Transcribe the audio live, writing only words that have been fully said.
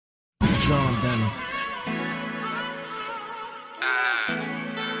John Danny.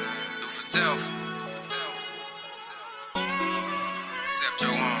 Do for self. Except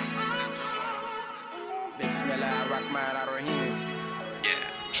your own. Bismillah Rahman Ar-Rahim. Yeah.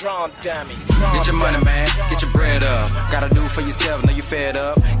 John Danny. Get your money, man. Get your bread up. Gotta do for yourself. Know you fed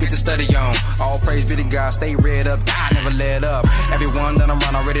up. Get your study on. All praise be to God. Stay read up. God never let up. Everyone that I'm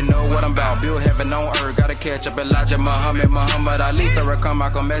around already know what I'm about. Build heaven on earth. Gotta catch up Elijah, Muhammad Ali, Farrakhan,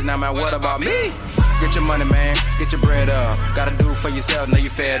 Malcolm X. Now, man, what about me? Get your money, man. Get your bread up. Gotta do for yourself. Know you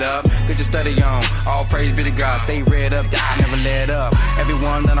fed up. Get your study on. All praise be to God. Stay read up. God never let up.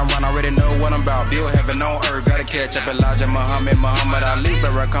 Everyone that I'm around already know what I'm about. Build heaven on earth. Gotta catch up Elijah, Muhammad Ali,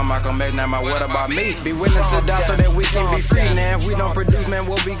 Farrakhan, Malcolm X. Now, man, what about me? Be willing to die so that we can be free. Now, if we don't produce, man,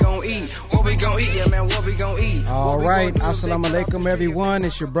 what we gon' eat? What we gon' eat? Yeah, man, what we gon' eat? All right. Assalamu alaikum, everyone.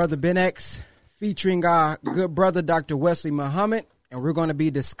 It's your brother Ben X featuring our good brother, Dr. Wesley Muhammad. And we're going to be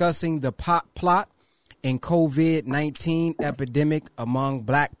discussing the pot plot and COVID-19 epidemic among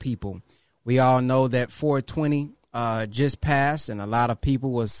black people. We all know that 420 just passed, and a lot of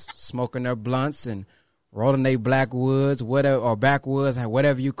people was smoking their blunts and rolling their blackwoods, whatever, or backwoods,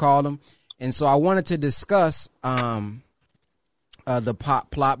 whatever you call them. And so I wanted to discuss the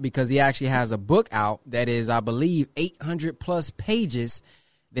pot plot because he actually has a book out that is, I believe, 800 plus pages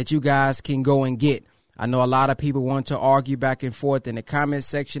that you guys can go and get. I know a lot of people want to argue back and forth in the comment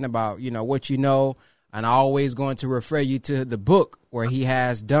section about, what you know. And I'm always going to refer you to the book where he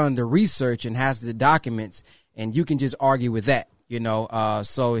has done the research and has the documents, and you can just argue with that,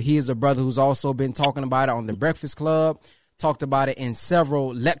 So he is a brother who's also been talking about it on the Breakfast Club, talked about it in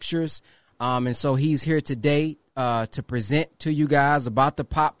several lectures. And so he's here today to present to you guys about the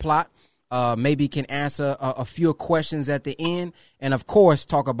pot plot. Maybe can answer a few questions at the end. And, of course,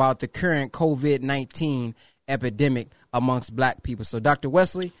 talk about the current COVID-19 epidemic amongst black people. So, Dr.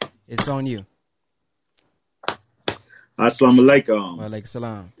 Wesley, it's on you. Assalamu alaikum. Wa alaikum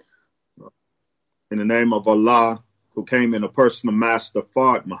salam. In the name of Allah, who came in the person of Master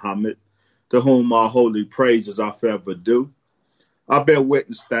Fard Muhammad, to whom our holy praises are forever due, I bear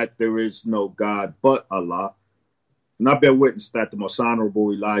witness that there is no God but Allah. And I bear witness that the most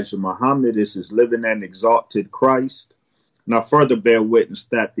honorable Elijah Muhammad is his living and exalted Christ. And I further bear witness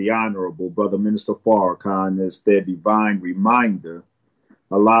that the honorable Brother Minister Farrakhan is their divine reminder,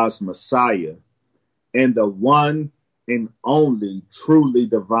 Allah's Messiah, and the one and only truly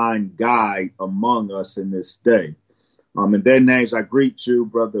divine guide among us in this day. In their names, I greet you,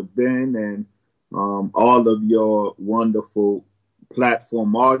 Brother Ben, and all of your wonderful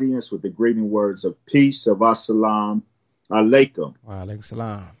platform audience with the greeting words of peace, of assalamu alaikum. Wa alaikum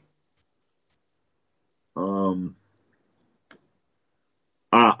salam.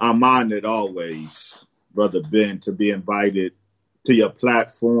 I'm honored always, Brother Ben, to be invited to your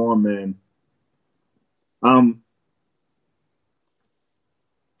platform, and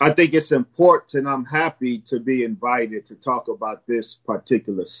I think it's important. I'm happy to be invited to talk about this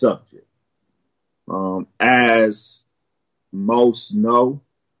particular subject. As most know,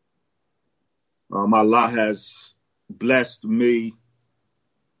 Allah has blessed me.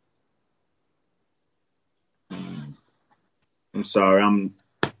 I'm sorry, I'm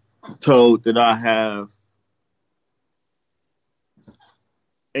told that I have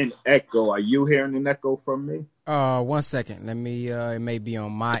an echo. Are you hearing an echo from me? 1 second. Let me, it may be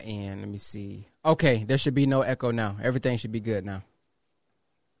on my end. Let me see. Okay. There should be no echo now. Everything should be good now.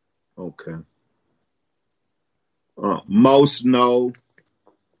 Okay. Most know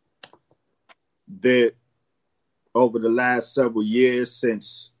that over the last several years,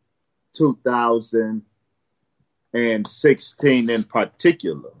 since 2016 in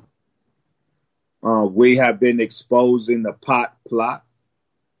particular, we have been exposing the pot plot,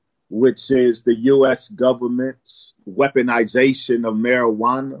 which is the U.S. government's weaponization of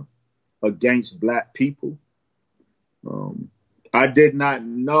marijuana against black people. I did not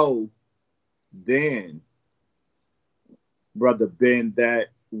know then, Brother Ben, that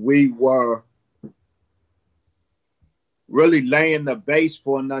we were really laying the base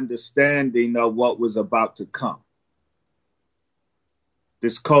for an understanding of what was about to come.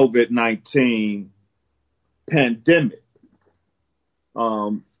 This COVID-19 pandemic.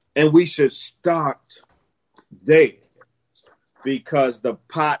 And we should start there because the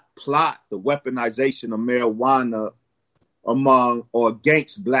pot plot, the weaponization of marijuana among or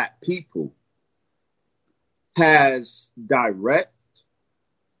against black people has direct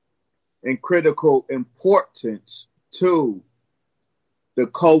and critical importance to the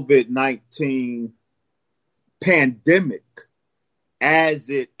COVID-19 pandemic as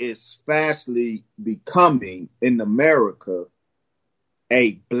it is fastly becoming in America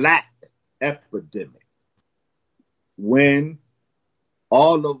a black epidemic. When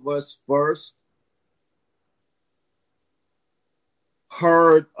all of us first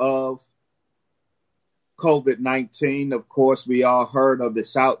heard of COVID-19, of course, we all heard of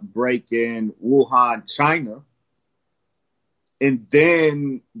this outbreak in Wuhan, China. And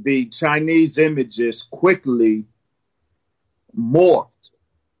then the Chinese images quickly morphed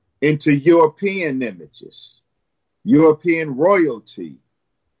into European images, European royalty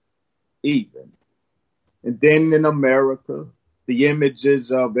even. And then in America, the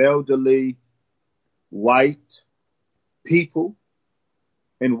images of elderly white people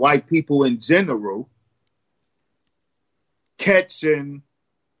and white people in general catching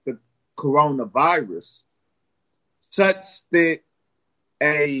the coronavirus, such that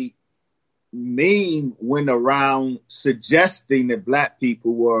a meme went around suggesting that black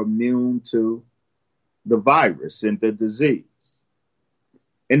people were immune to the virus and the disease.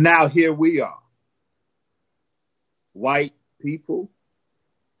 And now here we are. White people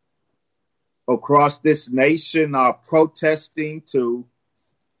across this nation are protesting to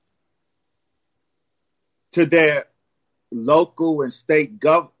their local and state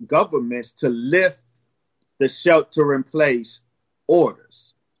governments to lift the shelter-in-place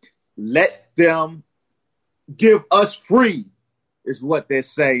orders. Let them give us free, is what they're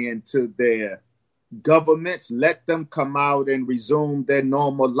saying to their governments. Let them come out and resume their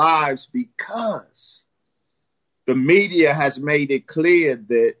normal lives, because the media has made it clear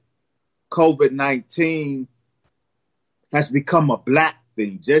that COVID-19 has become a black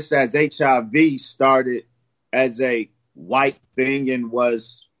thing, just as HIV started as a white thing and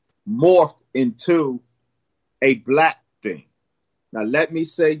was morphed into a black thing. Now, let me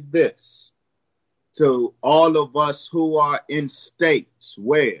say this to all of us who are in states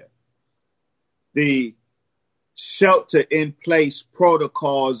where the shelter-in-place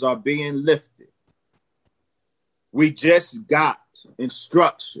protocols are being lifted. We just got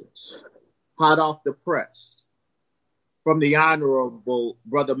instructions, hot off the press, from the Honorable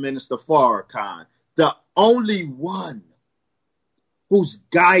Brother Minister Farrakhan, the only one whose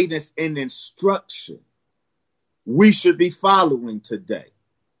guidance and instruction we should be following today.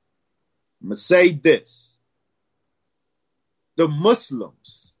 I'm going to say this. The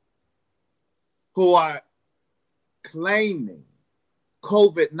Muslims who are claiming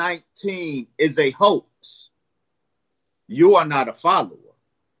COVID-19 is a hoax, you are not a follower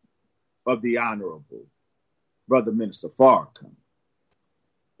of the Honorable Brother Minister Farrakhan.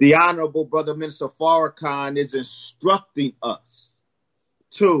 The Honorable Brother Minister Farrakhan is instructing us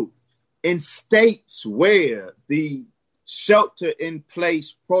to, in states where the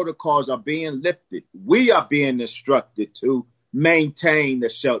shelter-in-place protocols are being lifted, we are being instructed to maintain the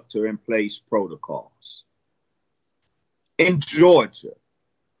shelter-in-place protocols. In Georgia,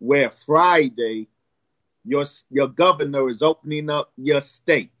 where Friday your governor is opening up your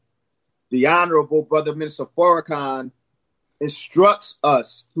state, the Honorable Brother Minister Farrakhan instructs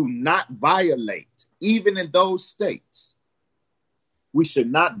us to not violate, even in those states. We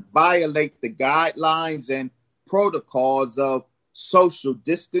should not violate the guidelines and protocols of social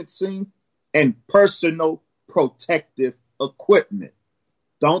distancing and personal protective equipment.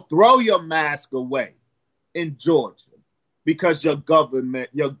 Don't throw your mask away in Georgia because your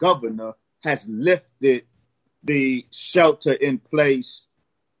governor has lifted the shelter-in-place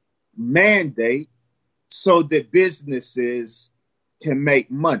mandate so that businesses can make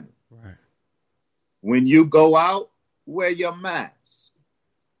money. Right. When you go out, wear your mask.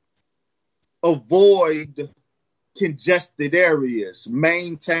 Avoid congested areas.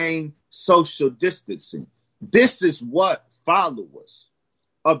 Maintain social distancing. This is what followers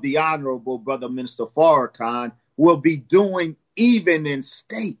of the Honorable Brother Minister Farrakhan will be doing even in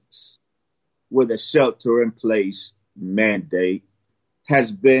states where the shelter-in-place mandate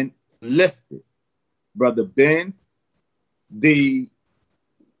has been lifted. Brother Ben, the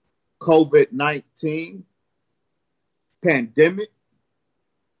COVID-19 pandemic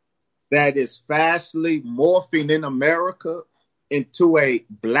that is fastly morphing in America into a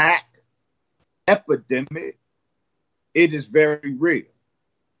black epidemic, it is very real.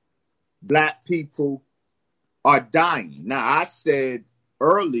 Black people are dying. Now, I said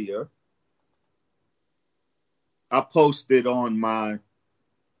earlier, I posted on my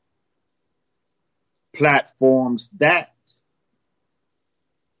platforms that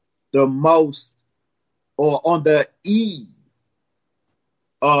the most, or on the eve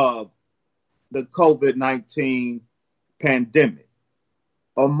of the COVID-19 pandemic,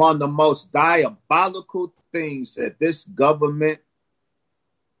 among the most diabolical things that this government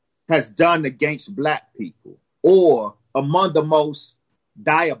has done against black people, or among the most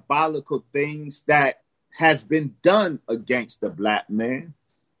diabolical things that has been done against the black man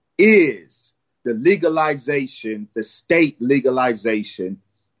is the legalization, the state legalization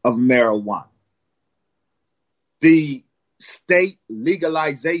of marijuana. The state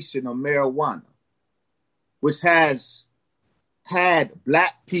legalization of marijuana, which has had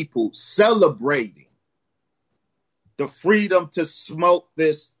black people celebrating the freedom to smoke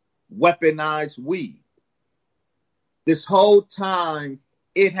this weaponized weed. This whole time,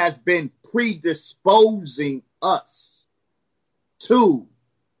 it has been predisposing us to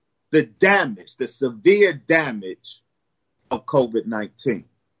the damage, the severe damage of COVID-19.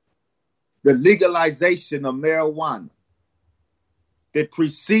 The legalization of marijuana that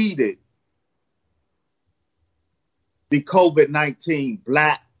preceded the COVID-19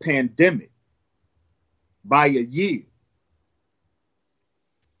 black pandemic by a year.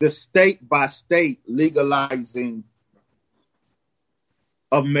 The state by state legalizing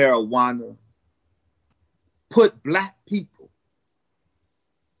of marijuana put black people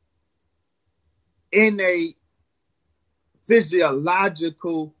in a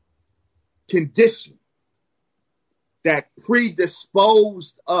physiological condition that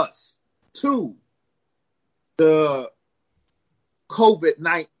predisposed us to the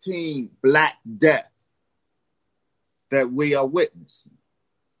COVID-19 black death that we are witnessing.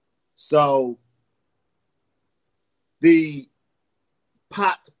 So the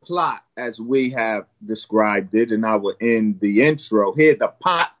pot plot, as we have described it, and I will end the intro here, the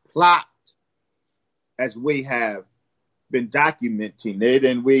pot plot, as we have been documenting it,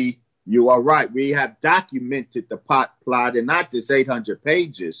 and you are right, we have documented the pot plot in not just 800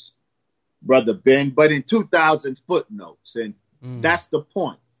 pages, Brother Ben, but in 2,000 footnotes, and that's the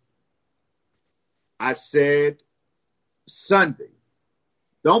point. I said Sunday,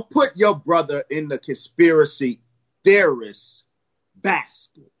 don't put your brother in the conspiracy theorist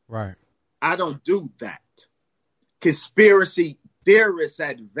basket. Right. I don't do that. Conspiracy theorists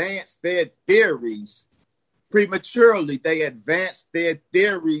advance their theories prematurely. They advance their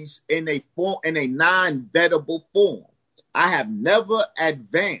theories in a non-vettable form. I have never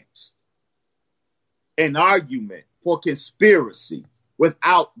advanced an argument for conspiracy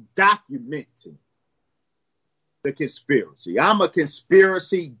without documenting the conspiracy. I'm a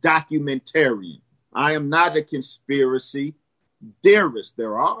conspiracy documentarian. I am not a conspiracy theorist.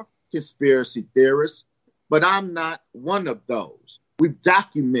 There are conspiracy theorists, but I'm not one of those. We've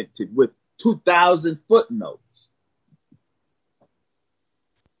documented with 2,000 footnotes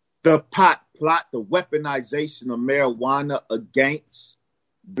the pot plot, the weaponization of marijuana against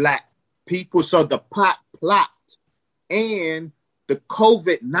black people. So the pot plot and the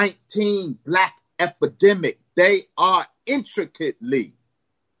COVID-19 black epidemic, they are intricately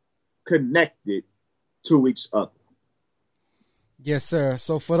connected to each other. Yes, sir.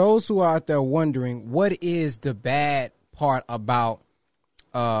 So for those who are out there wondering, what is the bad part about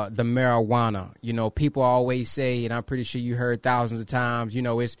the marijuana? You know, people always say, and I'm pretty sure you heard thousands of times, you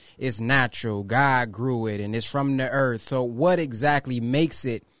know, it's natural. God grew it and it's from the earth. So what exactly makes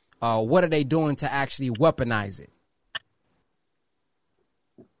it, what are they doing to actually weaponize it?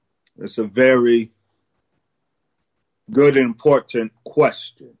 It's a very good and important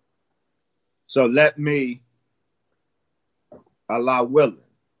question. So let me, Allah willing,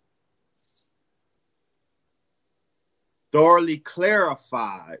 thoroughly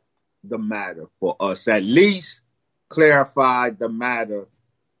clarify the matter for us, at least clarify the matter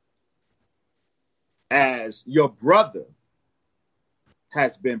as your brother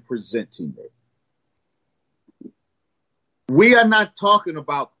has been presenting it. We are not talking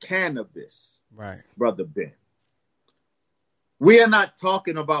about cannabis, right, Brother Ben. We are not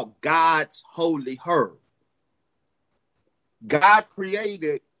talking about God's holy herb. God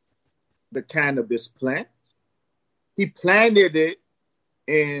created the cannabis plant. He planted it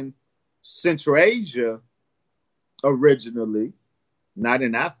in Central Asia originally, not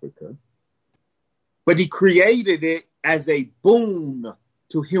in Africa, but he created it as a boon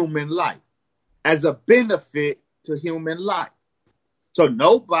to human life, as a benefit to human life. So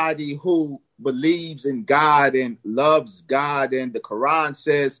nobody who believes in God and loves God, and the Quran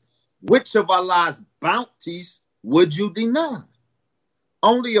says, which of Allah's bounties would you deny?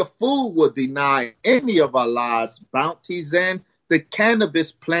 Only a fool would deny any of Allah's bounties, and the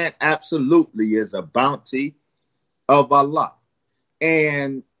cannabis plant absolutely is a bounty of Allah.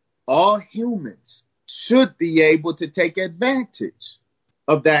 And all humans should be able to take advantage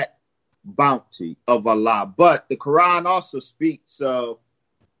of that bounty of Allah. But the Quran also speaks of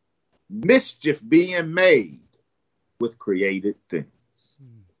mischief being made with created things.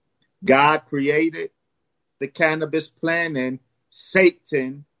 God created the cannabis plant, and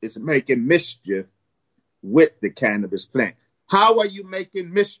Satan is making mischief with the cannabis plant. How are you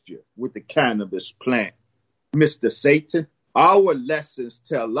making mischief with the cannabis plant, Mr. Satan? Our lessons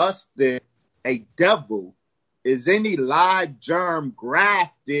tell us that a devil is any live germ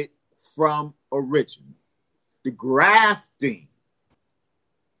grafted from original. The grafting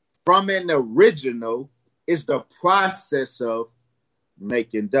from an original is the process of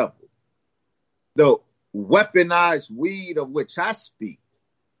making devil. The weaponized weed of which I speak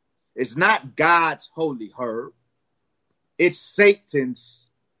is not God's holy herb. It's Satan's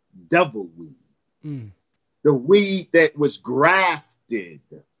devil weed. The weed that was grafted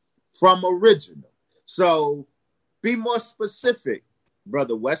from original. So be more specific,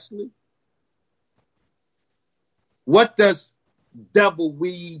 Brother Wesley. What does devil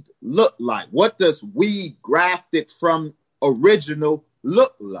weed look like? What does weed grafted from original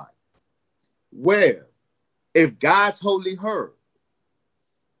look like? Where, if God's holy herb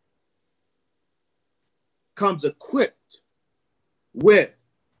comes equipped with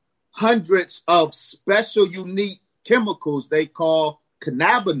hundreds of special unique chemicals they call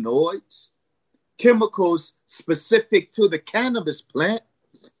cannabinoids, chemicals specific to the cannabis plant,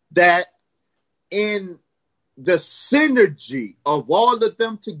 that in the synergy of all of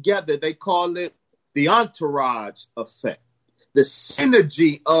them together, they call it the entourage effect. The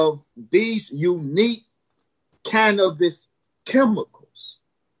synergy of these unique cannabis chemicals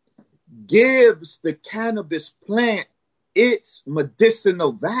gives the cannabis plant its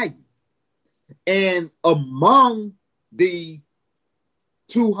medicinal value. And among the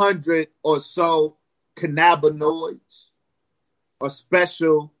 200 or so cannabinoids or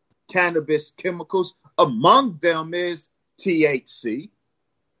special cannabis chemicals, among them is THC.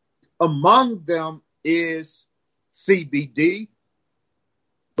 Among them is CBD.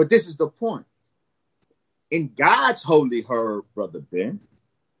 But this is the point. In God's holy herb, Brother Ben,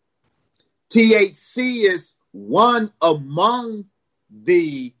 THC is one among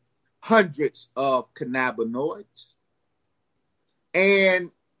the hundreds of cannabinoids.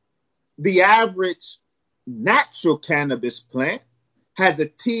 And the average natural cannabis plant has a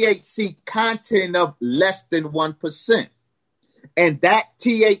THC content of less than 1%. And that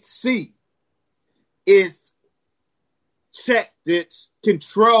THC is checked, it's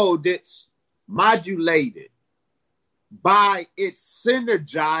controlled, it's modulated by its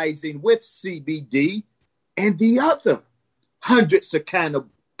synergizing with CBD and the other hundreds of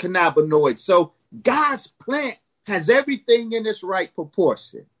cannabinoids. So God's plant has everything in its right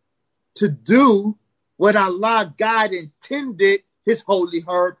proportion to do what Allah God intended his holy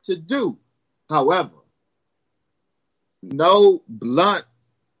herb to do. However, no blunt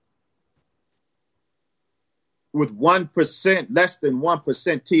with 1%, less than 1%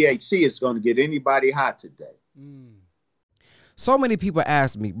 THC is going to get anybody high today. So many people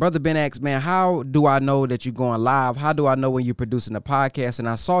ask me, Brother Ben X, man, how do I know that you're going live? How do I know when you're producing a podcast? And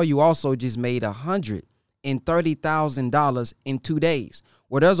I saw you also just made $130,000 in 2 days.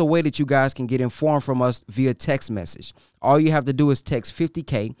 Well, there's a way that you guys can get informed from us via text message. All you have to do is text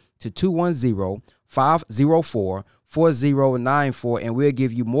 50K to 210-504-4094, and we'll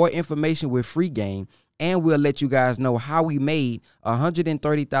give you more information with free game, and we'll let you guys know how we made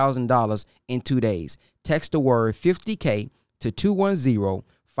 $130,000 in 2 days. Text the word 50K to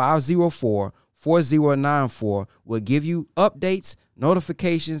 210-504-4094. We'll give you updates,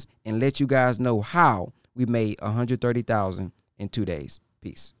 notifications, and let you guys know how we made $130,000 in 2 days.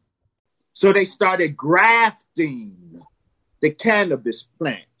 Peace. So they started grafting the cannabis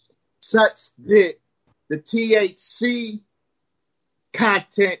plant such that the THC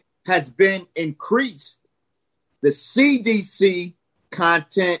content has been increased. The CDC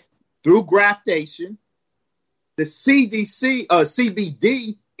content through graftation, the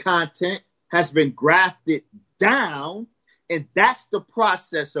CBD content has been grafted down, and that's the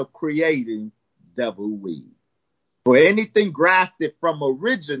process of creating devil weed. For anything grafted from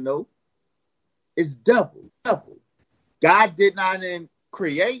original is devil. God did not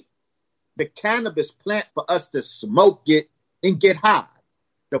create the cannabis plant for us to smoke it and get high.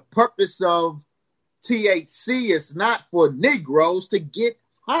 The purpose of THC is not for Negroes to get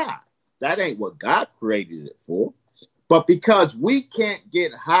high. That ain't what God created it for. But because we can't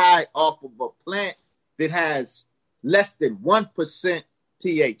get high off of a plant that has less than 1%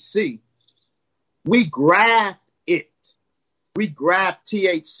 THC, we graft it. We graft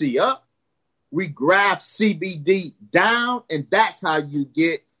THC up, we graft CBD down, and that's how you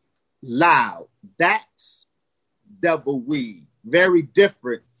get loud. That's devil weed. Very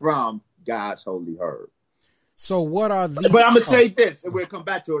different from God's holy herb. So what are the... But I'm going to say this, and we'll come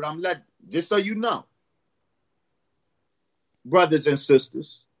back to it. Just so you know. brothers and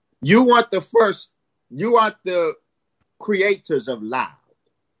sisters. You are the creators of loud.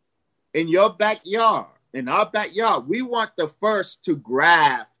 In your backyard, in our backyard, we want the first to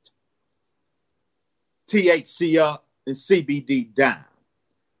graft THC up and CBD down.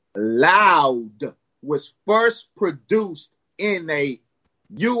 Loud was first produced in a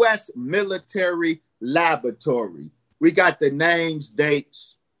U.S. military laboratory. We got the names,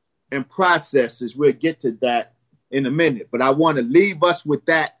 dates, and processes. We'll get to that in a minute. But I want to leave us with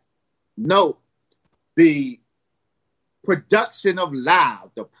that note. The production of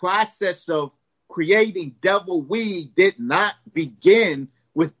loud, the process of creating devil weed did not begin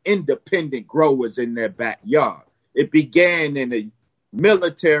with independent growers in their backyard. It began in a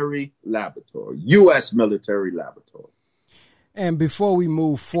military laboratory, U.S. military laboratory. And before we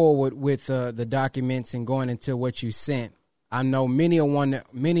move forward with the documents and going into what you sent, I know many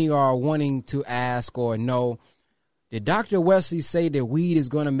are wanting to ask or know, did Dr. Wesley say that weed is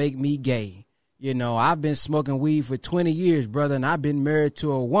going to make me gay? You know, I've been smoking weed for 20 years, brother, and I've been married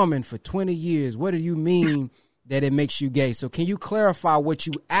to a woman for 20 years. What do you mean that it makes you gay? So can you clarify what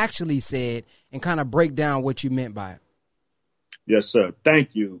you actually said and kind of break down what you meant by it? Yes, sir.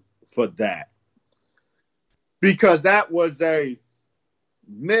 Thank you for that. Because that was a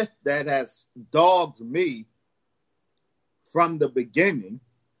myth that has dogged me from the beginning.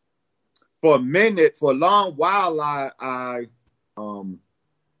 For a long while, I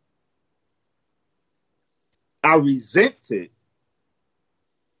resented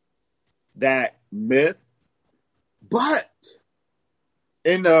that myth, but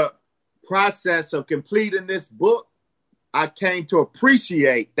in the process of completing this book, I came to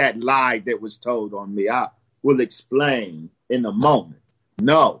appreciate that lie that was told on me. I will explain in a moment.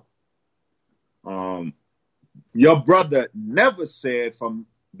 No, your brother never said from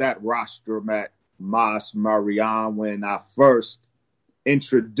that rostrum at Mas Mariam when I first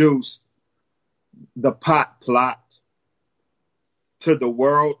introduced the pot plot to the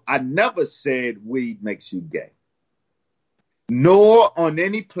world. I never said weed makes you gay, nor on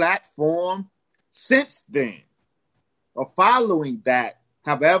any platform since then or following that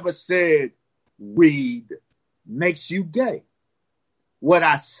have ever said weed makes you gay. What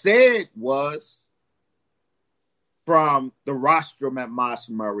I said was, from the rostrum at Mas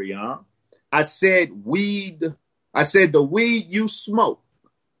Mariam, I said the weed you smoke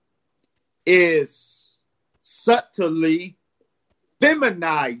is subtly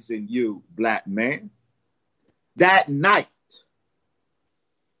feminizing you, black man. That night,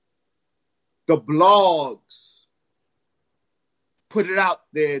 the blogs put it out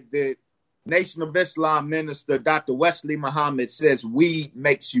there that Nation of Islam minister Dr. Wesley Muhammad says weed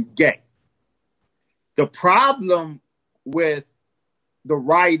makes you gay. The problem with the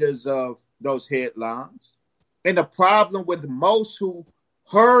writers of those headlines, and the problem with most who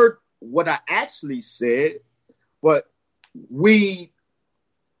heard what I actually said, but weed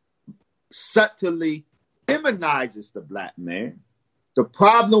subtly feminizes the black man. The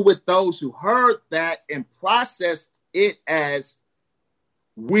problem with those who heard that and processed it as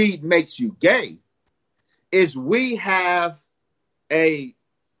weed makes you gay is we have a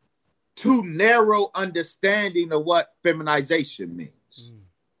too narrow understanding of what feminization means.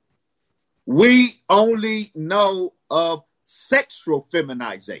 We only know of sexual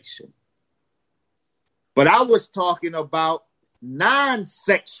feminization. But I was talking about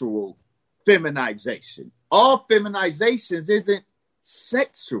non-sexual feminization. All feminizations isn't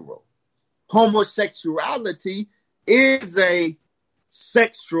sexual. Homosexuality is a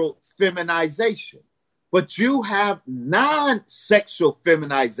sexual feminization. But you have non-sexual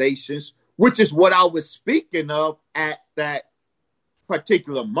feminizations, which is what I was speaking of at that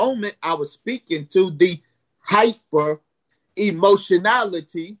particular moment. I was speaking to the hyper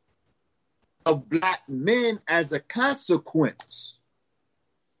emotionality of black men as a consequence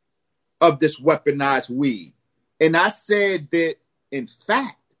of this weaponized weed. And I said that, in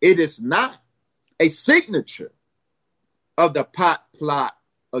fact, it is not a signature of the pot plot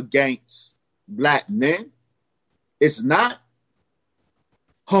against black men. It's not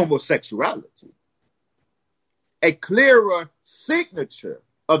homosexuality. A clearer signature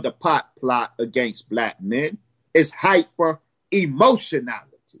of the pot plot against black men is hyper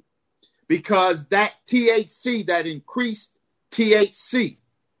emotionality, because that THC, that increased THC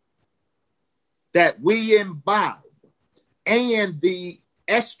that we imbibe, and the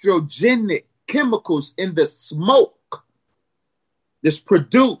estrogenic chemicals in the smoke that's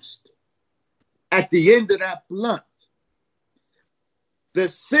produced at the end of that blunt, the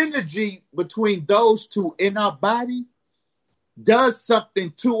synergy between those two in our body does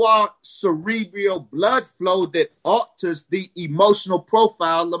something to our cerebral blood flow that alters the emotional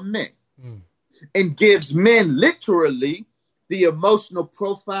profile of men and gives men literally the emotional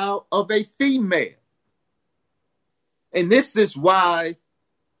profile of a female. And this is why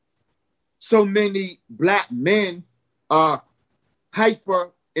so many black men are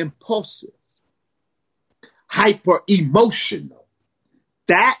hyper impulsive, hyper emotional.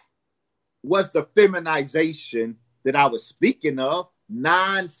 That was the feminization that I was speaking of,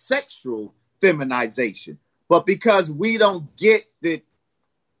 non-sexual feminization. But because we don't get that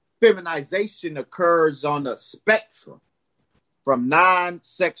feminization occurs on a spectrum from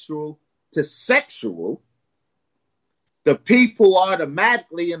non-sexual to sexual, the people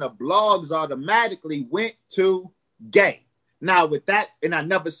automatically and the blogs automatically went to gay. Now with that, and I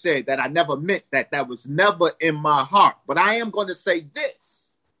never said that, I never meant that, that was never in my heart. But I am going to say this.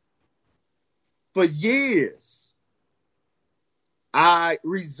 For years, I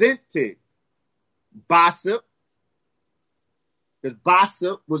resented Bossip, because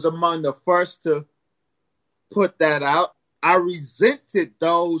Bossip was among the first to put that out. I resented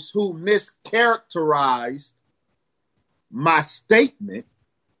those who mischaracterized my statement.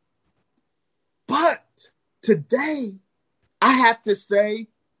 But today, I have to say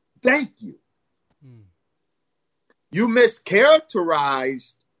thank you. You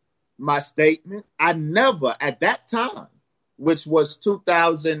mischaracterized my statement. I never, at that time, which was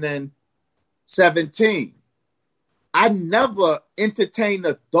 2017, I never entertained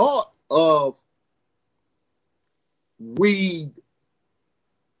a thought of we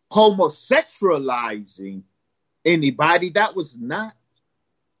homosexualizing anybody. That was not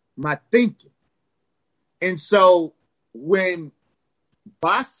my thinking. And so when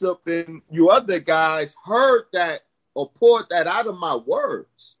Bossip and you other guys heard that or poured that out of my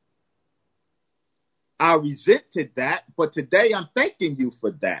words, I resented that. But today I'm thanking you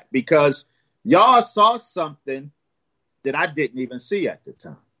for that, because y'all saw something that I didn't even see at the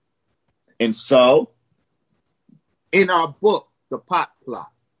time. And so in our book, The Pot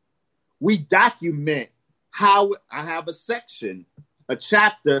Plot, we document how I have a section, a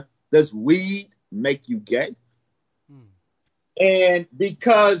chapter, does weed make you gay? And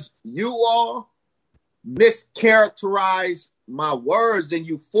because you all mischaracterized my words and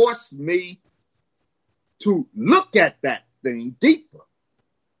you forced me to look at that thing deeper.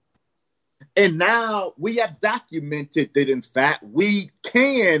 And now we have documented that, in fact, weed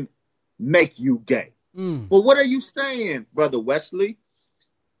can make you gay. But what are you saying, Brother Wesley?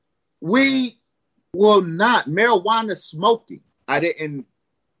 We will not. Marijuana smoking. I didn't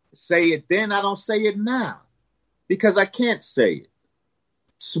say it then. I don't say it now because I can't say it.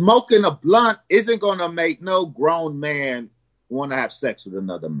 Smoking a blunt isn't going to make no grown man want to have sex with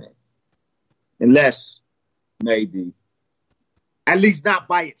another man. Unless maybe, at least not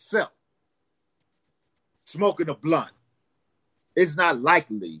by itself. Smoking a blunt is not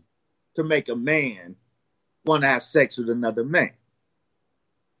likely to make a man want to have sex with another man.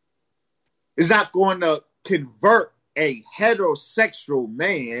 It's not going to convert a heterosexual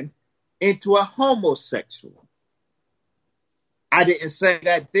man into a homosexual. I didn't say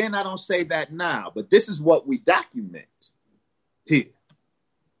that then, I don't say that now, but this is what we document here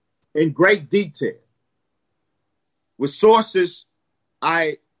in great detail. With sources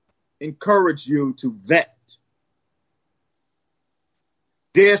I encourage you to vet.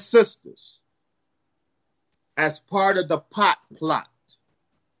 Dear sisters, as part of the pot plot,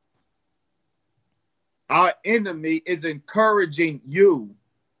 our enemy is encouraging you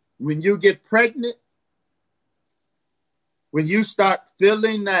when you get pregnant, when you start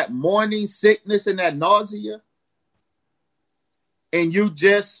feeling that morning sickness and that nausea, and you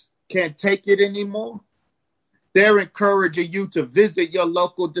just can't take it anymore, they're encouraging you to visit your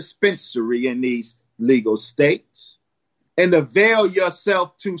local dispensary in these legal states and avail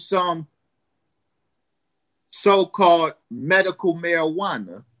yourself to some so-called medical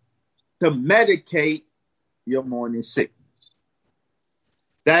marijuana to medicate your morning sickness.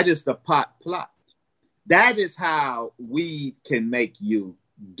 That is the pot plot. That is how weed can make you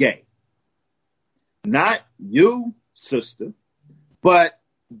gay. Not you, sister, but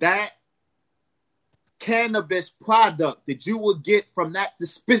that cannabis product that you will get from that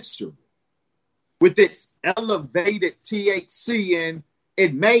dispensary with its elevated THC, and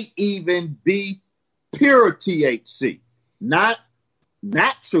it may even be pure THC, not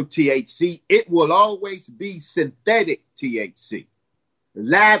natural THC. It will always be synthetic THC,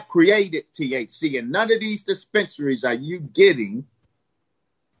 lab created THC, and none of these dispensaries are you getting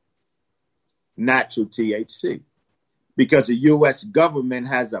natural THC because the U.S. government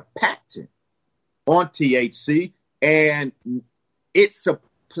has a patent on THC, and it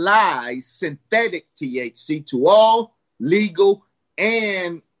supplies synthetic THC to all legal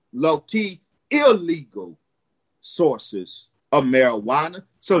and low-key illegal sources of marijuana.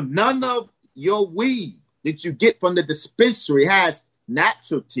 So none of your weed that you get from the dispensary has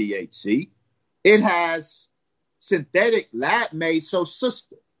natural THC. It has synthetic lab-made. So,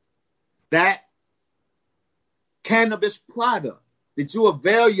 sister, that cannabis product that you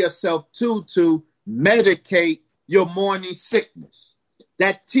avail yourself to medicate your morning sickness,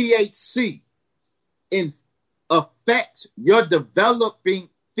 that THC affects your developing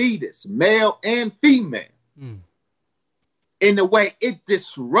fetus, male and female, in a way it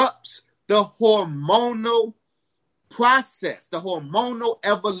disrupts the hormonal process, the hormonal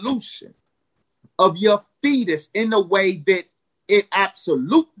evolution of your fetus in a way that it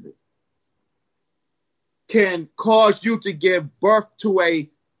absolutely can cause you to give birth to a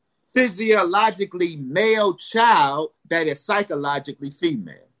physiologically male child that is psychologically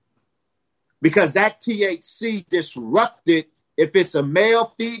female. Because that THC disrupted, if it's a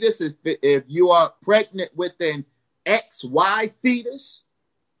male fetus, if you are pregnant with an XY fetus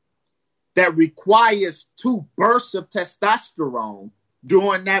that requires 2 bursts of testosterone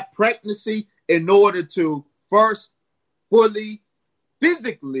during that pregnancy in order to first fully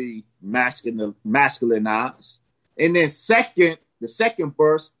physically masculinize, and then the second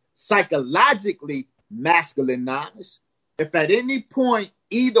burst psychologically masculinize. If at any point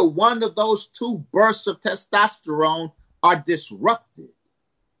either one of those 2 bursts of testosterone are disrupted,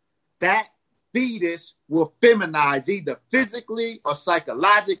 that fetus will feminize either physically or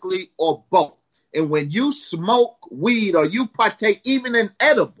psychologically or both. And when you smoke weed or you partake even in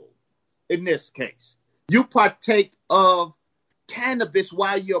edible, in this case, you partake of cannabis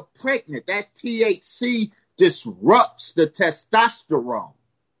while you're pregnant, that THC disrupts the testosterone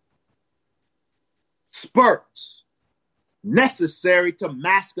spurts necessary to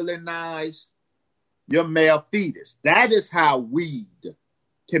masculinize your male fetus. That is how weed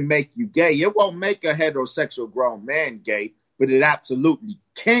can make you gay. It won't make a heterosexual grown man gay, but it absolutely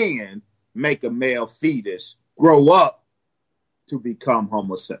can make a male fetus grow up to become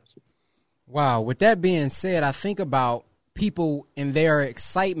homosexual. Wow. With that being said, I think about people and their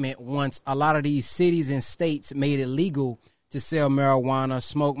excitement once a lot of these cities and states made it legal to sell marijuana,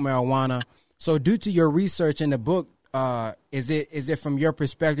 smoke marijuana. So due to your research in the book, is it from your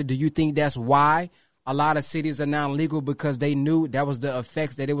perspective, do you think that's why a lot of cities are now legal, because they knew that was the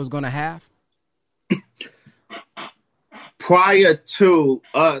effects that it was going to have? Prior to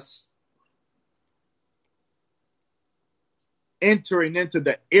us entering into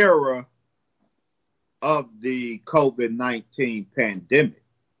the era of the COVID-19 pandemic,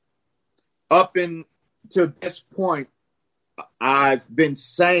 up until this point, I've been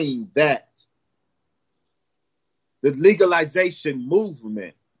saying that the legalization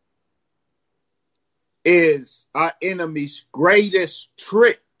movement is our enemy's greatest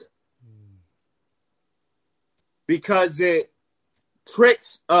trick, because it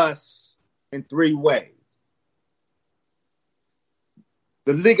tricks us in 3 ways.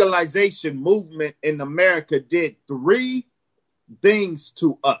 The legalization movement in America did 3 things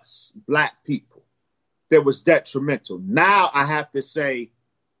to us, black people, that was detrimental. Now I have to say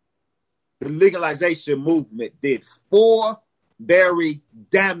the legalization movement did 4 very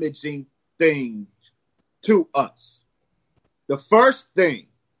damaging things to us. The first thing,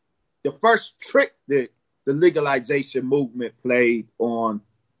 the first trick that the legalization movement played on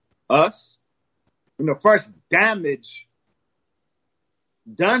us, and the first damage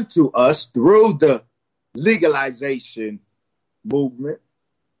done to us through the legalization movement,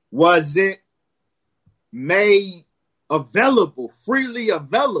 was it made available, freely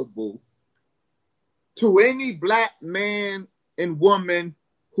available to any black man and woman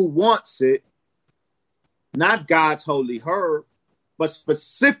who wants it, not God's holy herb, but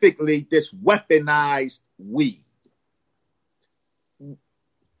specifically this weaponized weed.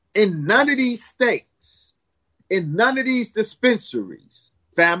 In none of these states, in none of these dispensaries,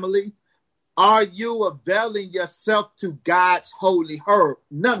 family, are you availing yourself to God's holy herb?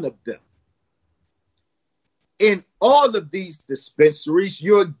 None of them. In all of these dispensaries,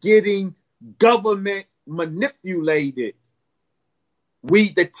 you're getting government manipulated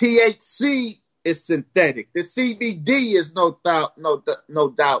weed. The THC is synthetic. The CBD is no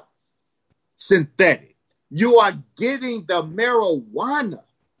doubt synthetic. You are getting the marijuana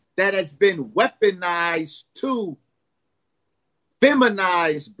that has been weaponized to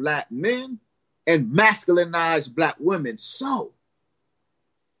feminize black men and masculinize black women. So,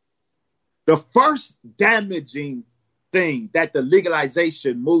 the first damaging thing that the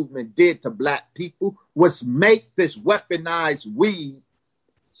legalization movement did to black people was make this weaponized weed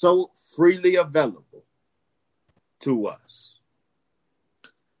so freely available to us,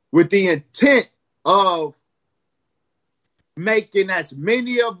 with the intent of making as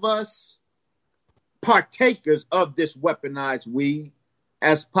many of us partakers of this weaponized weed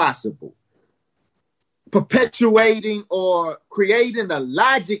as possible, perpetuating or creating the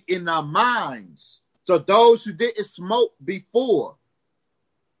logic in our minds. So those who didn't smoke before,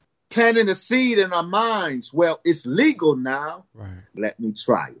 planting a seed in our minds, well, it's legal now. Right. Let me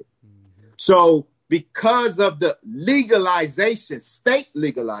try it. Mm-hmm. So because of the legalization, state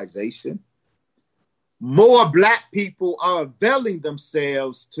legalization, more black people are availing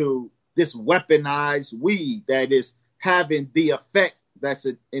themselves to this weaponized weed that is having the effect that's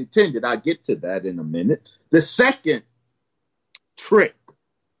intended. I'll get to that in a minute. The second trick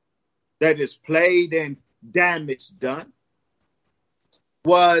that is played and damage done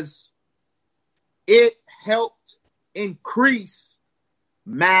was it helped increase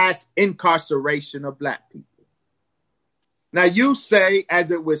mass incarceration of black people. Now you say,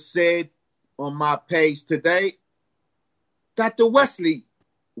 as it was said on my page today, Dr. Wesley,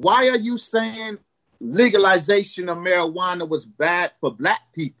 why are you saying legalization of marijuana was bad for black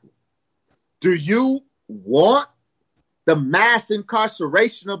people? Do you want the mass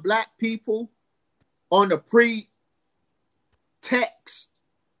incarceration of black people on the pretext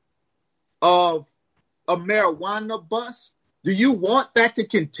of a marijuana bust? Do you want that to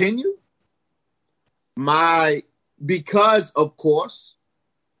continue? Because, of course,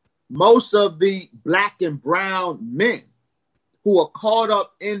 most of the black and brown men who are caught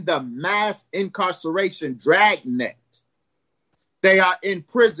up in the mass incarceration dragnet, they are in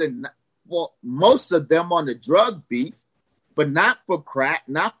prison. Well, most of them on the drug beef, but not for crack,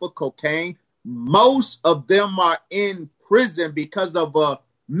 not for cocaine. Most of them are in prison because of a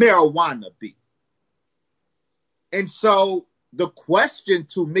marijuana beef. And so the question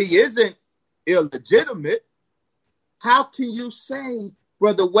to me isn't illegitimate. How can you say,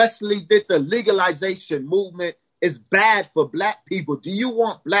 Brother Wesley, that the legalization movement is bad for black people? Do you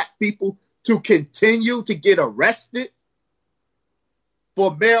want black people to continue to get arrested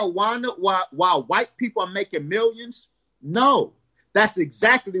for marijuana while white people are making millions? No, that's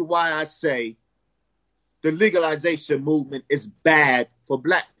exactly why I say the legalization movement is bad for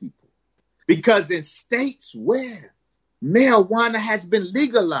black people. Because in states where marijuana has been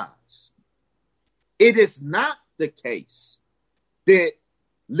legalized, it is not the case that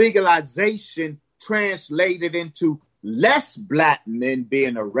legalization translated into less black men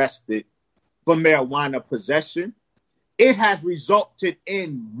being arrested for marijuana possession. It has resulted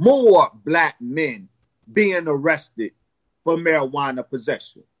in more black men being arrested for marijuana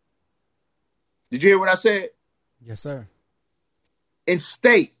possession. Did you hear what I said? Yes, sir. In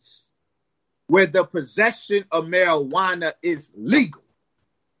states where the possession of marijuana is legal,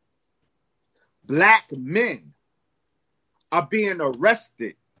 black men are being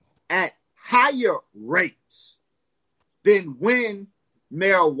arrested at higher rates than when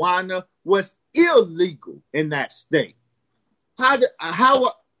marijuana was illegal in that state. How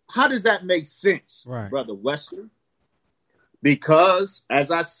does that make sense, right, Brother Wesley? Because,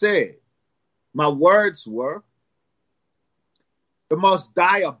 as I said, my words were, the most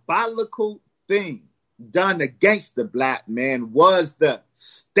diabolical thing done against the black man was the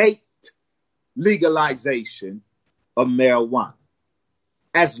state legalization of marijuana.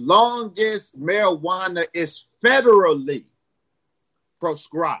 As long as marijuana is federally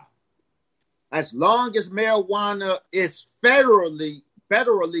proscribed, as long as marijuana is federally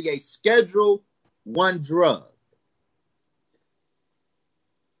a Schedule I drug,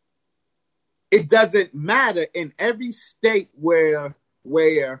 it doesn't matter. In every state where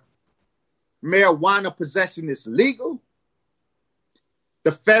marijuana possession is legal,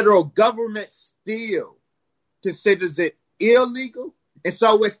 the federal government still considers it illegal. And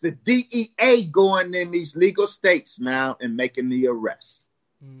so it's the DEA going in these legal states now and making the arrests.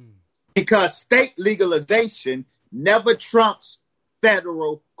 Because state legalization never trumps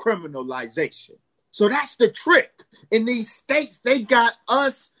federal criminalization. So that's the trick. In these states, they got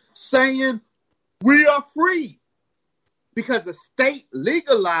us saying we are free. Because the state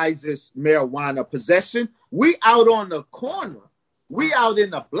legalizes marijuana possession. We out on the corner. We out in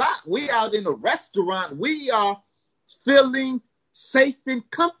the block. We out in the restaurant. We are feeling safe and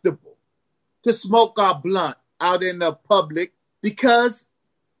comfortable to smoke our blunt out in the public because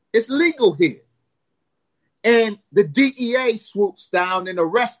it's legal here. And the DEA swoops down and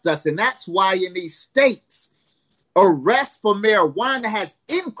arrests us. And that's why in these states, arrests for marijuana has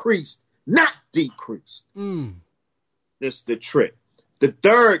increased, not decreased. This is the trick. The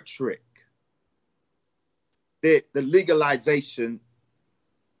third trick that the legalization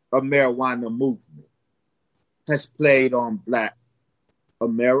of marijuana movement has played on Black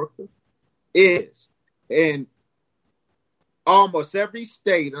America is in almost every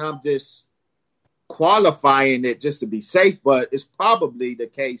state, and I'm just qualifying it just to be safe, but it's probably the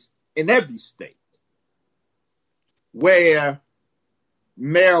case in every state where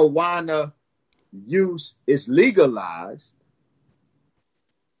marijuana use is legalized.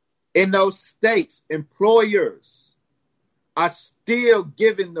 In those states, employers are still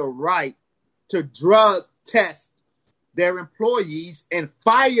given the right to drug test their employees and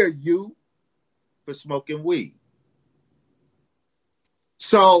fire you for smoking weed.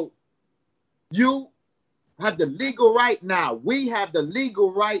 So you have the legal right now. We have the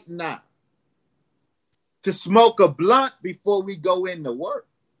legal right now to smoke a blunt before we go into work.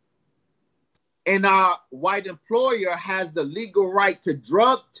 And our white employer has the legal right to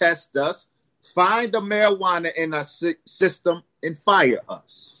drug test us, find the marijuana in our system, and fire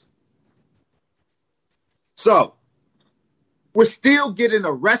us. So we're still getting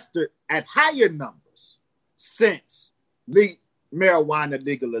arrested at higher numbers since marijuana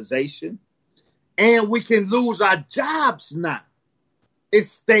legalization. And we can lose our jobs now in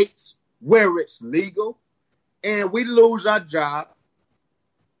states where it's legal. And we lose our job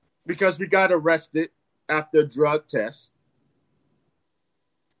because we got arrested after a drug test.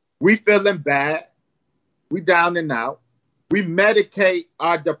 We feeling bad. We down and out. We medicate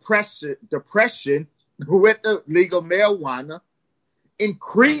our depression with the legal marijuana,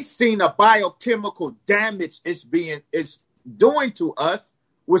 increasing the biochemical damage it's doing to us,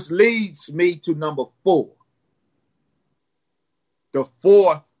 which leads me to number 4. The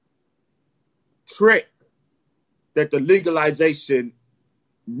fourth trick that the legalization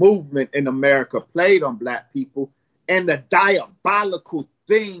movement in America played on Black people, and the diabolical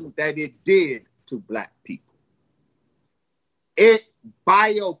thing that it did to Black people. It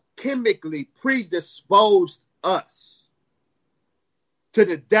biochemically predisposed us to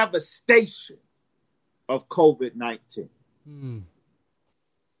the devastation of COVID-19.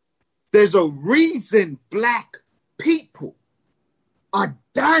 There's a reason Black people are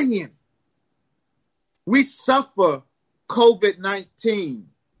dying. We suffer COVID-19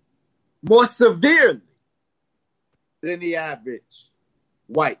 more severely than the average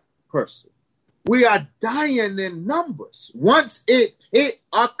white person. We are dying in numbers. Once it hit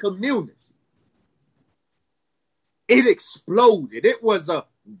our community, it exploded. It was a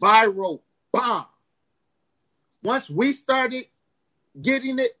viral bomb. Once we started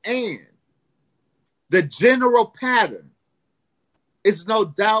getting it, and the general pattern is no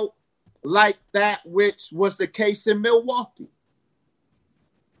doubt like that which was the case in Milwaukee.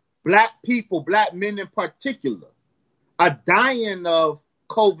 Black people, Black men in particular, are dying of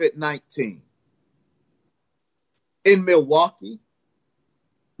COVID-19 in Milwaukee.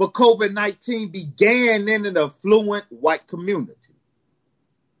 But COVID-19 began in an affluent white community.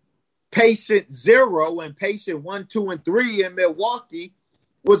 Patient 0 and patient 1, 2, and 3 in Milwaukee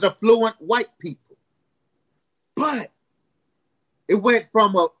was affluent white people. But it went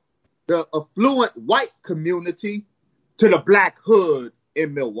from the affluent white community to the Black hood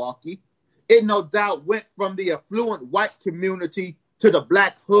in Milwaukee. It no doubt went from the affluent white community to the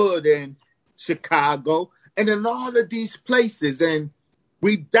Black hood in Chicago and in all of these places. And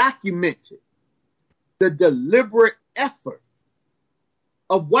we documented the deliberate effort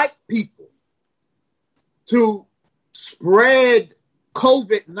of white people to spread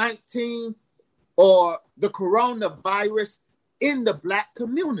COVID-19 or the coronavirus in the Black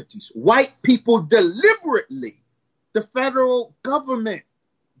communities. White people deliberately, the federal government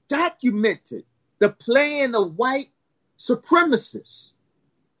documented the plan of white supremacists,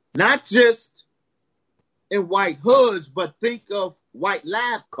 not just in white hoods, but think of white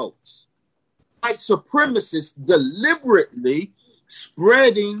lab coats. White supremacists deliberately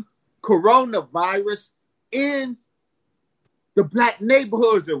spreading coronavirus in the Black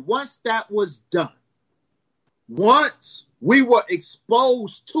neighborhoods. And once that was done, once we were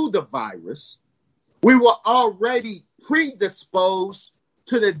exposed to the virus, we were already predisposed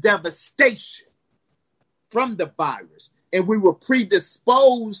to the devastation from the virus. And we were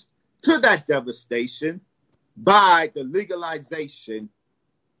predisposed to that devastation by the legalization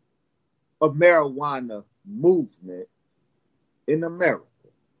of marijuana movement in America.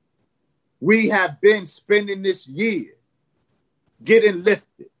 We have been spending this year getting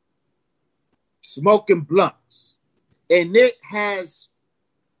lifted, smoking blunts, and it has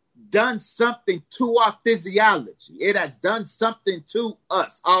done something to our physiology. It has done something to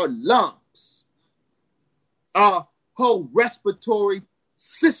us, our lungs, our whole respiratory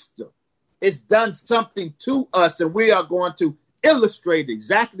system. It's done something to us, and we are going to illustrate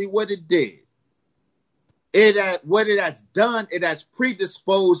exactly what it did. What it has done, it has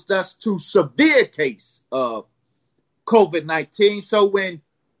predisposed us to severe case of COVID-19. So when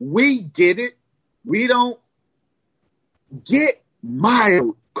we get it, we don't get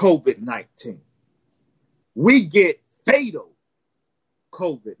mild COVID-19. We get fatal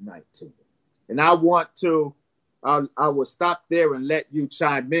COVID-19. And I will stop there and let you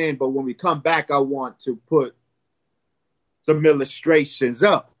chime in. But when we come back, I want to put some illustrations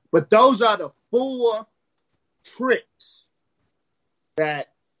up. But those are the 4 tricks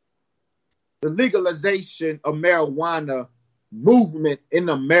that the legalization of marijuana movement in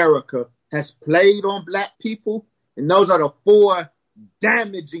America has played on black people. And those are the 4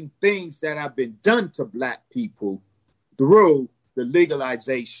 damaging things that have been done to black people through the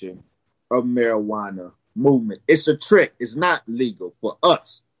legalization of marijuana movement. It's a trick. It's not legal for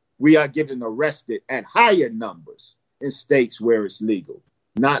us. We are getting arrested at higher numbers in states where it's legal,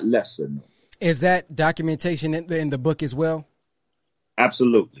 not lesser numbers. Is that documentation in the book as well?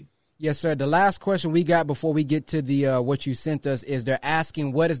 Absolutely. Yes, sir. The last question we got before we get to the what you sent us is they're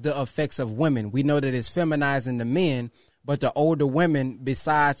asking what is the effects of women. We know that it's feminizing the men, but the older women,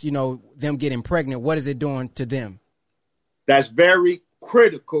 besides, them getting pregnant, what is it doing to them? That's very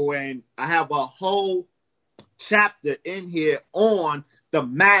critical, and I have a whole chapter in here on the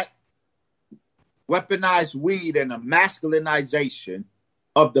weaponized weed and the masculinization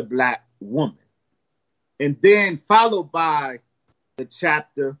of the black woman. And then followed by the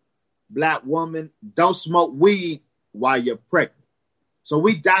chapter, Black Woman, Don't Smoke Weed While You're Pregnant. So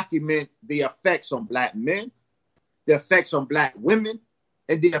we document the effects on black men, the effects on black women,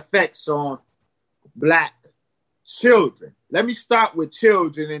 and the effects on black children. Let me start with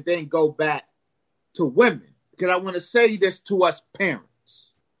children and then go back to women, because I want to say this to us parents.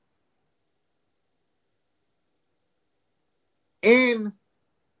 In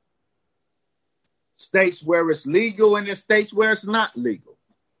states where it's legal and in states where it's not legal,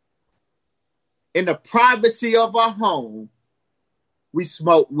 in the privacy of our home, we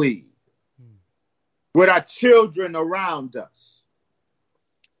smoke weed with our children around us.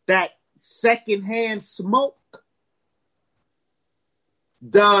 That secondhand smoke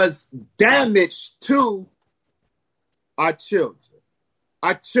does damage to our children.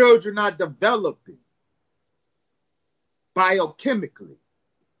 Our children are developing biochemically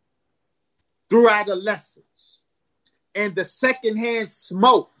through adolescence. And the secondhand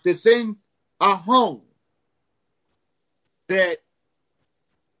smoke that's in our home that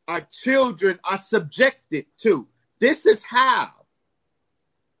our children are subjected to. This is how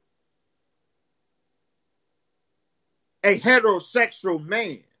a heterosexual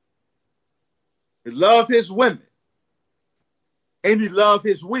man who loves his women and he loves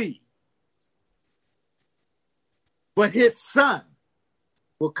his weed, but his son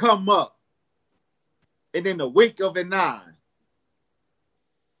will come up and in the wink of an eye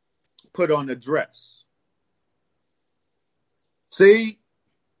put on a dress. See,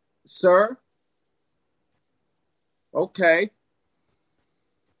 sir? Okay.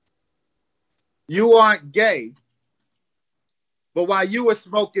 You aren't gay, but while you were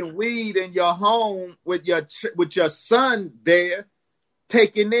smoking weed in your home with your son there,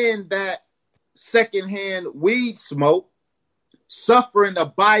 taking in that secondhand weed smoke, suffering the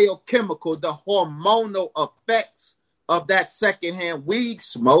biochemical, the hormonal effects of that secondhand weed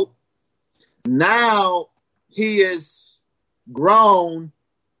smoke, now he is grown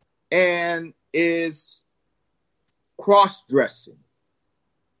and is cross-dressing.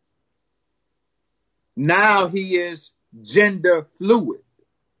 Now he is gender fluid.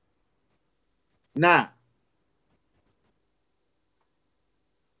 Now,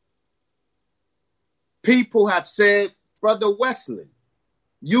 people have said, Brother Wesley,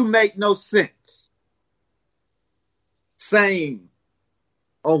 you make no sense. Saying,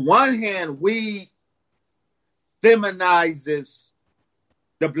 on one hand, weed feminizes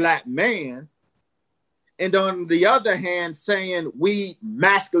the black man, and on the other hand, saying weed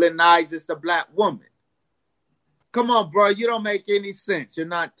masculinizes the black woman. Come on, bro, you don't make any sense. You're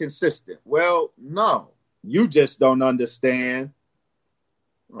not consistent. Well, no, you just don't understand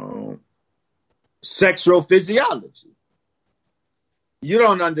sexual physiology. You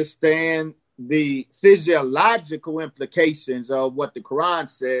don't understand the physiological implications of what the Quran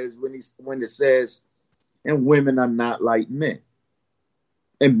says when it says, and women are not like men,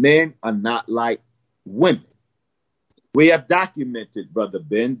 and men are not like women. We have documented, Brother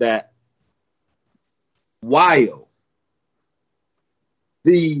Ben, that while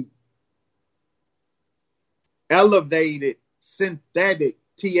the elevated synthetic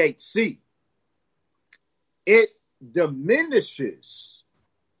THC, it diminishes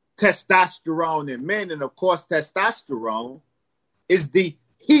testosterone in men. And of course, testosterone is the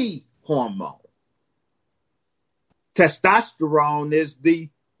he hormone. Testosterone is the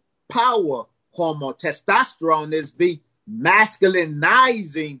power hormone. Testosterone is the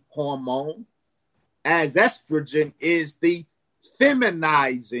masculinizing hormone, as estrogen is the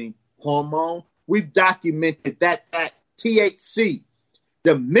feminizing hormone. We've documented that THC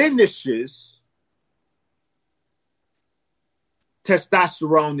diminishes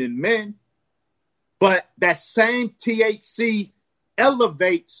testosterone in men, but that same THC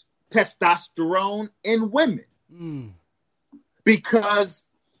elevates testosterone in women. Because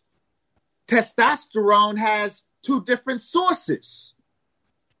testosterone has two different sources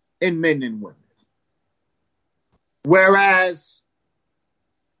in men and women. Whereas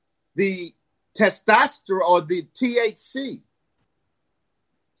the testosterone or the THC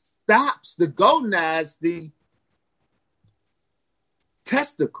stops the gonads, the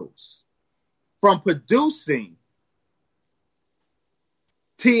testicles, from producing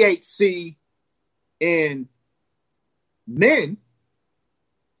THC in men.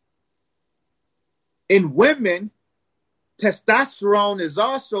 In women, testosterone is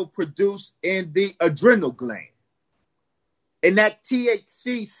also produced in the adrenal gland. And that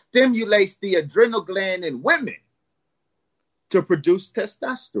THC stimulates the adrenal gland in women to produce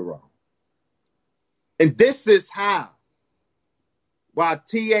testosterone. And this is how, while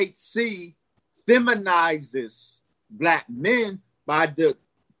THC feminizes black men by the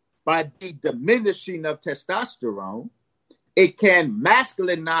diminishing of testosterone, it can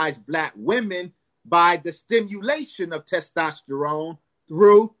masculinize black women by the stimulation of testosterone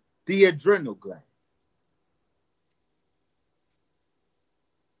through the adrenal gland.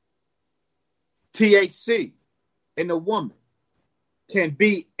 THC in a woman can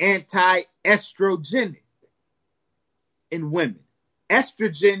be anti-estrogenic in women.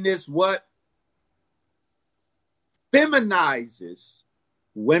 Estrogen is what feminizes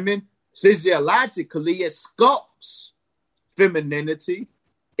women physiologically. It sculpts femininity.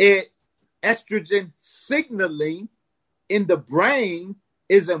 Estrogen signaling in the brain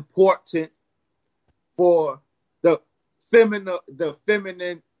is important for the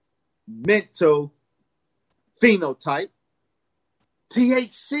feminine mental phenotype.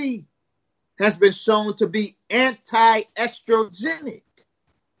 THC has been shown to be anti-estrogenic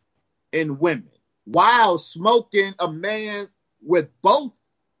in women. While smoking, a man with both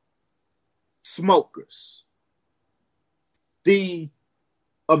smokers, a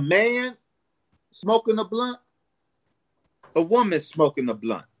man smoking a blunt, a woman smoking a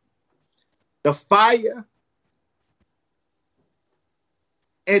blunt, the fire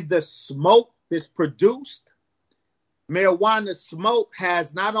and the smoke is produced. Marijuana smoke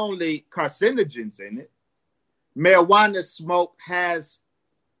has not only carcinogens in it, marijuana smoke has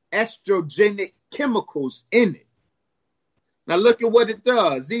estrogenic chemicals in it. Now look at what it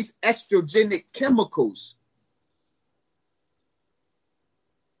does. These estrogenic chemicals,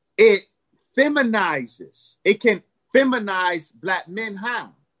 it feminizes. It can feminize black men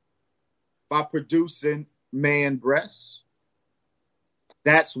how? By producing man breasts.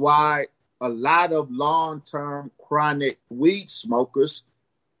 That's why a lot of long-term chronic weed smokers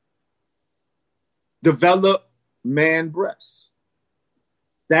develop man breasts.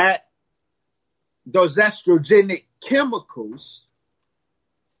 Those estrogenic chemicals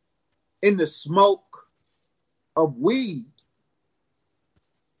in the smoke of weed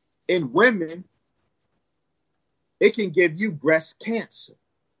in women, it can give you breast cancer.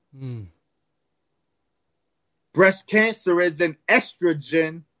 Breast cancer is an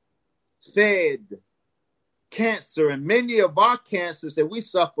estrogen-fed cancer, and many of our cancers that we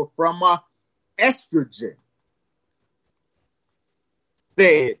suffer from are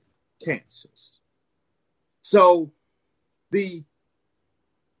estrogen-fed cancers. So the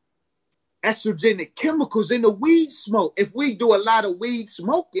estrogenic chemicals in the weed smoke, if we do a lot of weed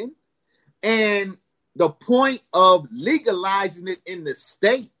smoking, and the point of legalizing it in the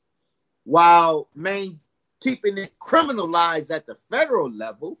state while keeping it criminalized at the federal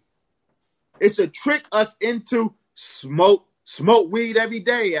level, it's to trick us into smoke weed every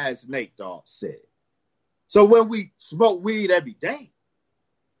day, as Nate Dogg said. So when we smoke weed every day,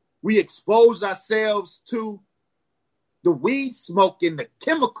 we expose ourselves to the weed smoke and the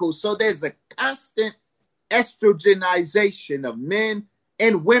chemicals. So there's a constant estrogenization of men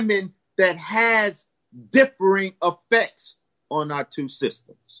and women that has differing effects on our two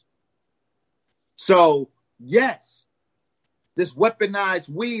systems. So yes, this weaponized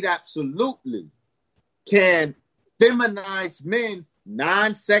weed absolutely can feminize men,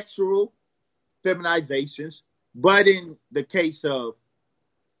 non-sexual feminizations, but in the case of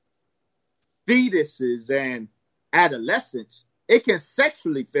fetuses and adolescents, it can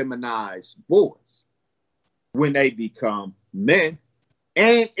sexually feminize boys when they become men,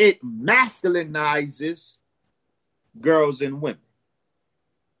 and it masculinizes girls and women.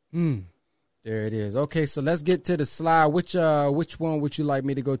 There it is. Okay, so let's get to the slide. Which one would you like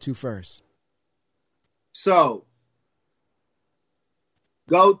me to go to first? So,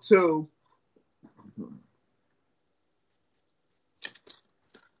 go to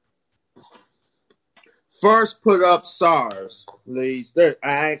first. Put up SARS, please.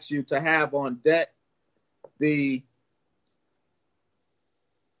 I ask you to have on deck an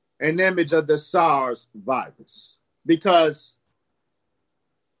image of the SARS virus, because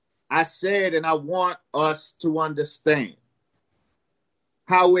I said, and I want us to understand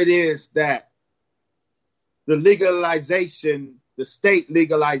how it is that the state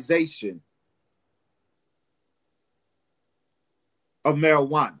legalization of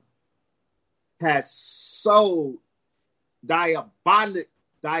marijuana has so diabolically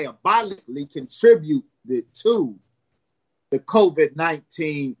contributed to the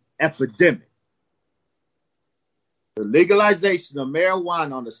COVID-19 epidemic. The legalization of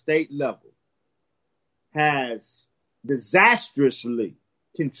marijuana on the state level has disastrously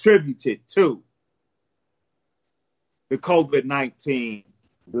contributed to the COVID-19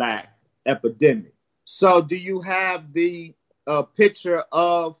 black epidemic. So do you have the picture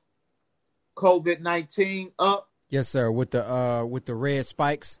of COVID-19 up? Yes, sir. With the red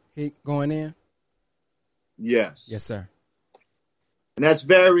spikes going in? Yes. Yes, sir. And that's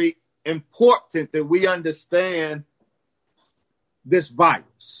very important that we understand this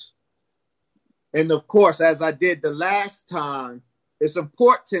virus. And of course, as I did the last time, it's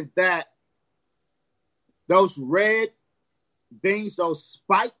important that those red things, those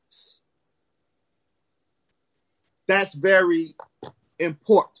spikes, that's very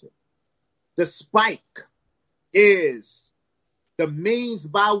important. The spike is the means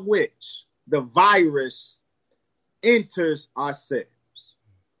by which the virus enters our cells.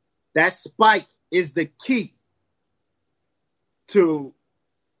 That spike is the key to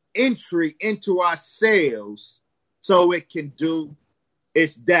entry into our cells so it can do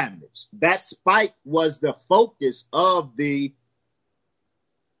its damage. That spike was the focus of the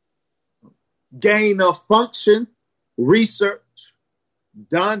gain of function research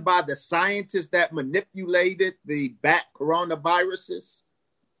done by the scientists that manipulated the bat coronaviruses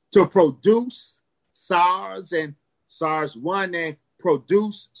to produce SARS and SARS-1 and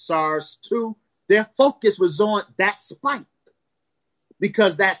produce SARS-2. Their focus was on that spike,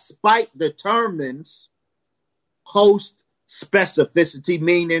 because that spike determines host specificity,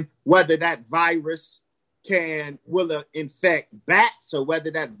 meaning whether that virus will infect bats, or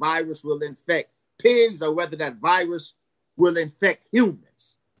whether that virus will infect pigs, or whether that virus will infect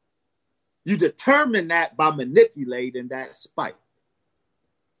humans. You determine that by manipulating that spike.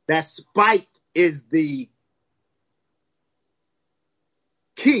 That spike is the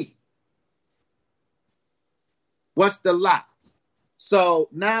key. What's the lock? So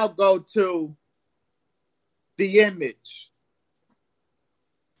now go to the image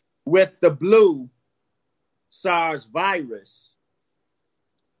with the blue SARS virus,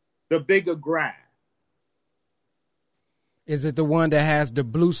 the bigger graph. Is it the one that has the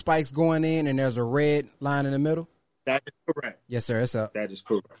blue spikes going in and there's a red line in the middle? That is correct. Yes, sir. It's up. That is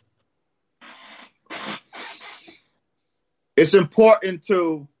correct. It's important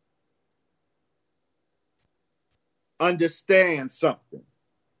to understand something.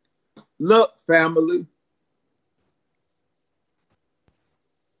 Look, family,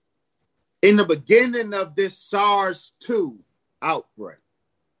 in the beginning of this SARS-2 outbreak,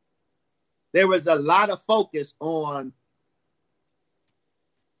 there was a lot of focus on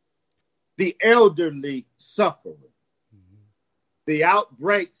the elderly suffering. Mm-hmm. The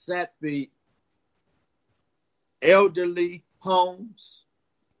outbreaks at the elderly homes.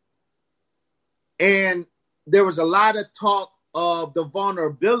 And there was a lot of talk of the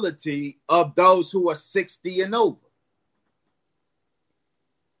vulnerability of those who are 60 and over.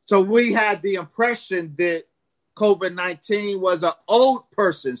 So we had the impression that COVID-19 was an old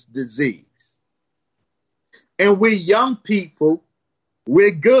person's disease. And we young people,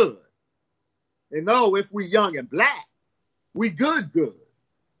 we're good. And if we young and black, we good.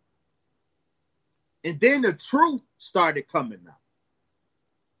 And then the truth started coming out.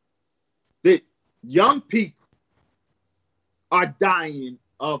 That young people are dying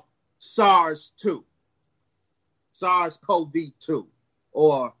of SARS-2, SARS-CoV-2,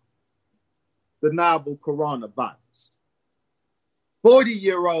 or the novel coronavirus.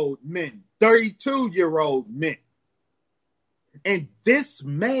 40-year-old men, 32-year-old men. And this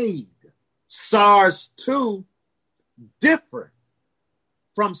made SARS-2 different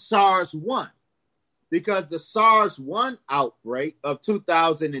from SARS-1 because the SARS-1 outbreak of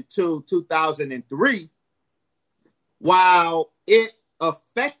 2002, 2003, while it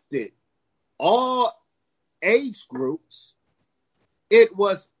affected all age groups, it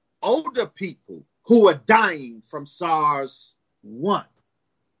was older people who were dying from SARS-1.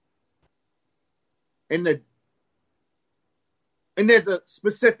 And there's a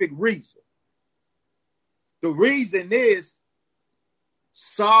specific reason. The reason is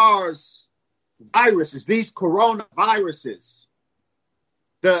SARS viruses, these coronaviruses,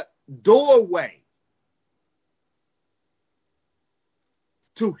 the doorway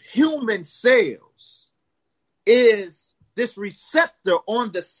to human cells is this receptor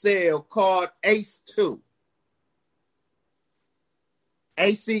on the cell called ACE2.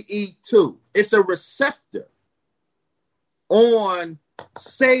 ACE2. It's a receptor on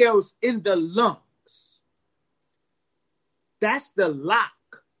cells in the lungs. That's the lock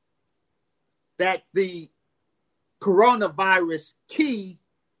that the coronavirus key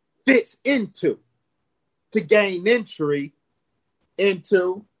fits into to gain entry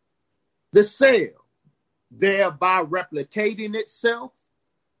into the cell, thereby replicating itself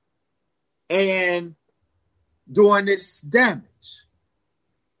and doing its damage.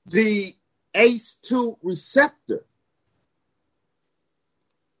 The ACE2 receptor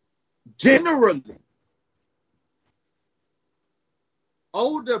generally,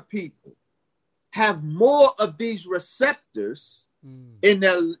 older people have more of these receptors in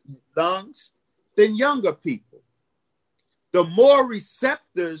their lungs than younger people. The more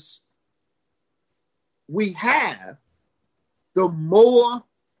receptors we have, the more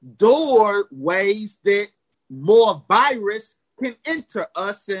doorways that more virus can enter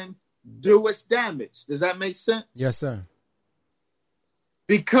us and do its damage. Does that make sense? Yes, sir.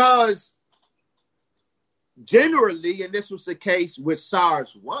 Because generally, and this was the case with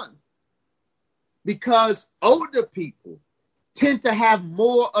SARS-1, because older people tend to have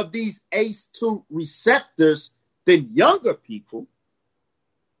more of these ACE2 receptors than younger people,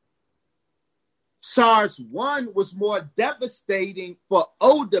 SARS-1 was more devastating for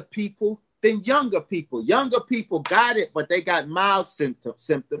older people than younger people. Younger people got it, but they got mild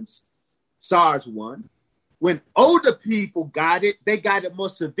symptoms, SARS-1. When older people got it, they got it more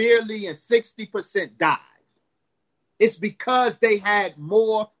severely and 60% died. It's because they had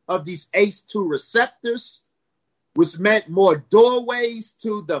more of these ACE2 receptors, which meant more doorways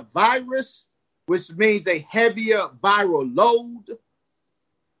to the virus, which means a heavier viral load,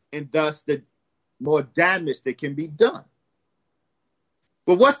 and thus the more damage that can be done.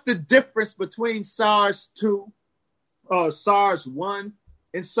 But what's the difference between SARS-1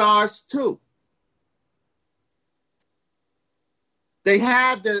 and SARS-2? They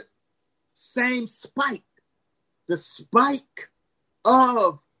have the same spike. The spike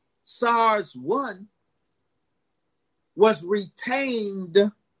of SARS-1 was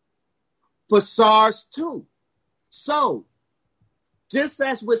retained for SARS-2. So, just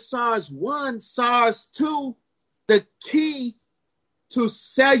as with SARS-1, SARS-2, the key to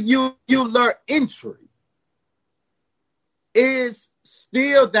cellular entry is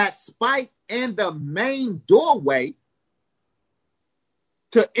still that spike, and the main doorway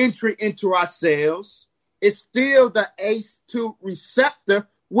to entry into our cells is still the ACE2 receptor.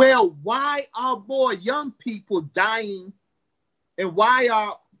 Well, why are more young people dying, and why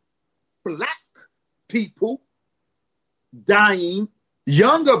are black people dying,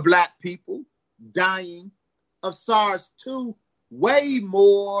 younger black people dying of SARS-2 way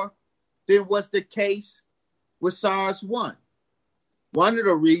more than was the case with SARS-1? One of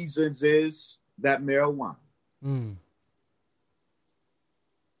the reasons is that marijuana.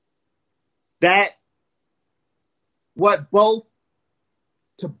 That what both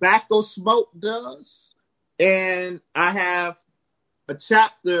tobacco smoke does, and I have a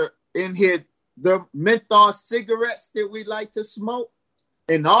chapter in here, the menthol cigarettes that we like to smoke,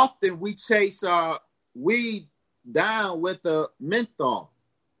 and often we chase our weed down with a menthol.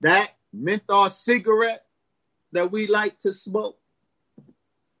 That menthol cigarette that we like to smoke.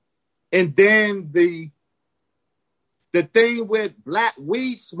 And then the thing with black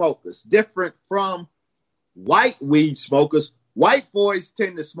weed smokers, different from white weed smokers, white boys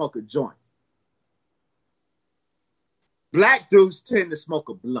tend to smoke a joint. Black dudes tend to smoke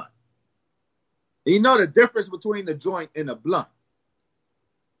a blunt. And you know the difference between a joint and a blunt?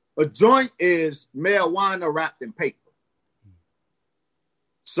 A joint is marijuana wrapped in paper.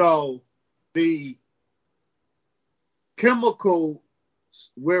 So the chemicals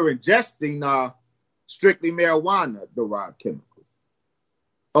we're ingesting are strictly marijuana-derived chemicals.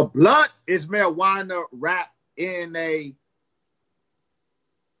 A blunt is marijuana wrapped in a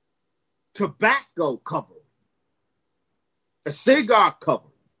tobacco cover, a cigar cover.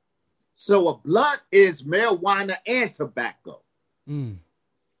 So a blunt is marijuana and tobacco.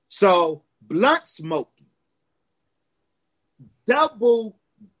 So blunt smoking, double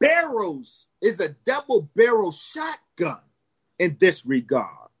barrels is a double barrel shotgun in this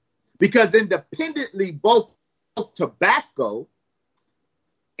regard, because independently both tobacco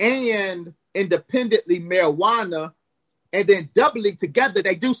and independently marijuana, and then doubly together,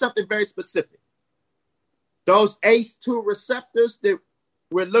 they do something very specific. Those ACE2 receptors that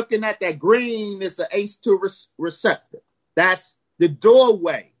we're looking at, that green is an ACE2 receptor. That's the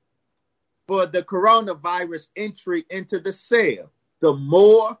doorway for the coronavirus entry into the cell. The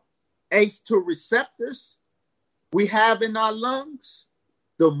more ACE2 receptors we have in our lungs,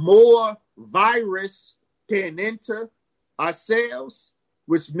 the more virus can enter our cells,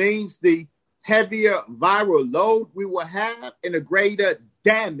 which means the heavier viral load we will have and the greater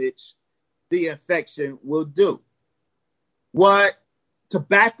damage the infection will do. What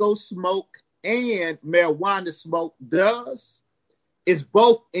tobacco smoke and marijuana smoke does is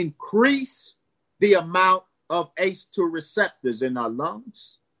both increase the amount of ACE2 receptors in our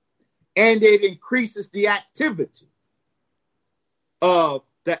lungs, and it increases the activity of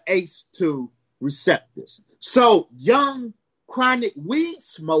the ACE2 receptors. So young chronic weed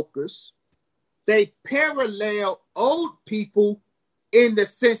smokers, they parallel old people in the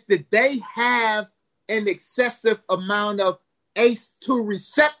sense that they have an excessive amount of ACE2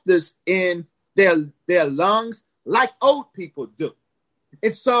 receptors in their lungs like old people do.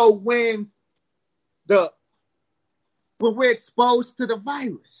 And so when we're exposed to the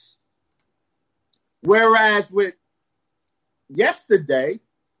virus, whereas with yesterday,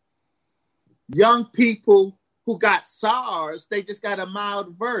 young people who got SARS, they just got a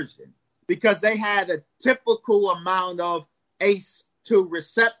mild version because they had a typical amount of ACE2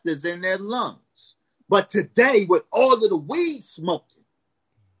 receptors in their lungs. But today, with all of the weed smoking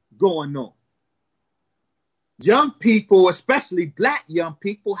going on, young people, especially black young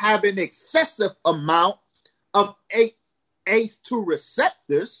people, have an excessive amount of ACE2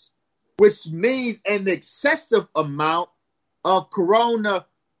 receptors, which means an excessive amount of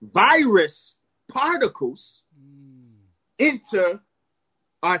coronavirus particles enter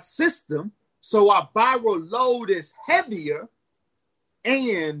our system. So our viral load is heavier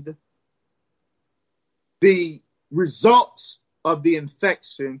and the results of the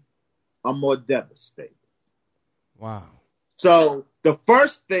infection are more devastating. Wow. So the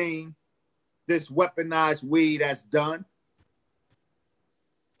first thing this weaponized weed has done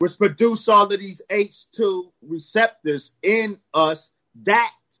was produce all of these H2 receptors in us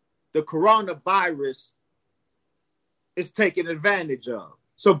that the coronavirus is taking advantage of.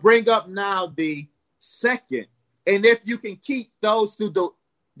 So bring up now the second, and if you can keep those to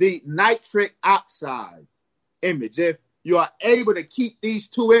the nitric oxide image, if you are able to keep these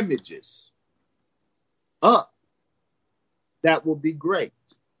two images up, that will be great.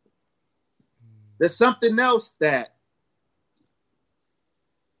 There's something else that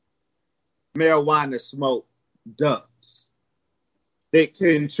marijuana smoke does. It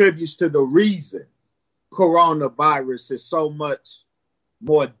contributes to the reason coronavirus is so much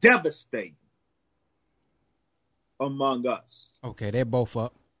more devastating among us. Okay, they're both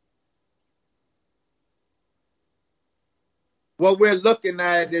up. What we're looking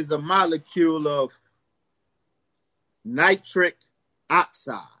at is a molecule of nitric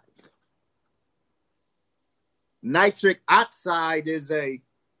oxide. Nitric oxide is a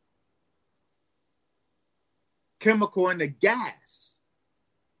chemical in the gas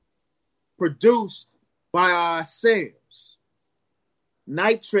produced by our cells.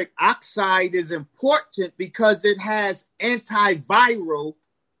 Nitric oxide is important because it has antiviral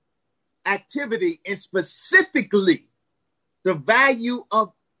activity, and specifically the value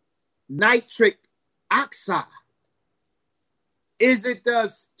of nitric oxide is it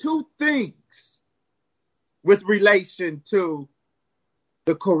does two things with relation to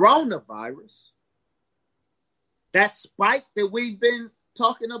the coronavirus. That spike that we've been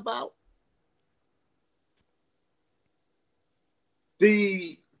talking about,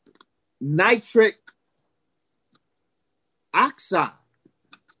 the nitric oxide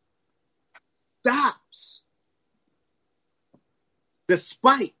stops the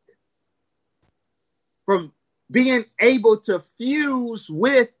spike from being able to fuse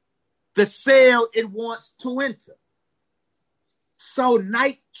with the cell it wants to enter. So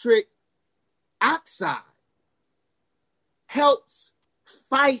nitric oxide helps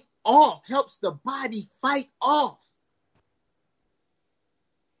the body fight off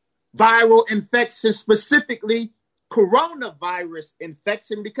viral infection, specifically coronavirus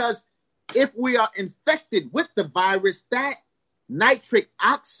infection, because if we are infected with the virus, that nitric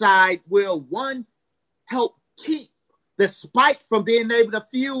oxide will, one, help keep the spike from being able to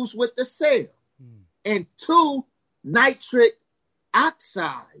fuse with the cell. And two, nitric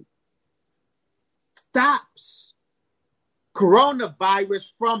oxide stops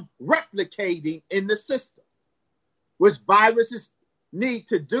coronavirus from replicating in the system, which viruses need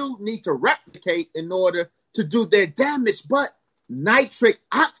to replicate in order to do their damage. But nitric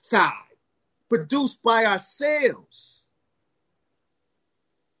oxide produced by our cells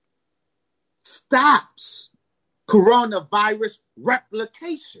stops coronavirus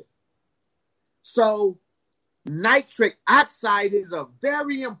replication. So nitric oxide is a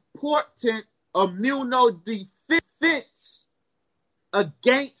very important immunodefense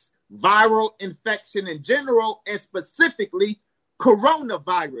against viral infection in general, and specifically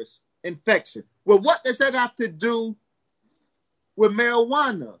coronavirus infection. Well, what does that have to do with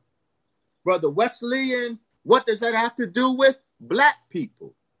marijuana, Brother Wesley? And what does that have to do with black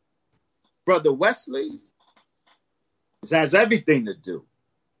people, Brother Wesley? It has everything to do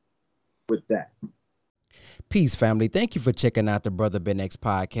with that. Peace, family. Thank you for checking out the Brother Ben X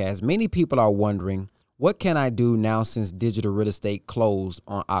podcast. Many people are wondering, what can I do now since digital real estate closed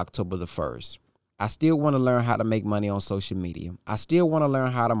on October the 1st? I still want to learn how to make money on social media. I still want to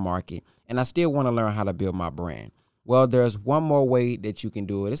learn how to market, and I still want to learn how to build my brand. Well, there's one more way that you can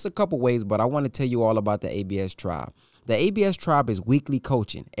do it. It's a couple ways, but I want to tell you all about the ABS Tribe. The ABS Tribe is weekly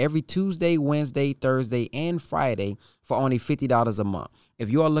coaching every Tuesday, Wednesday, Thursday, and Friday for only $50 a month.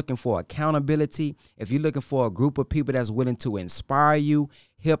 If you are looking for accountability, if you're looking for a group of people that's willing to inspire you,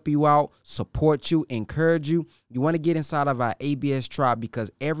 help you out, support you, encourage you, you want to get inside of our ABS Tribe,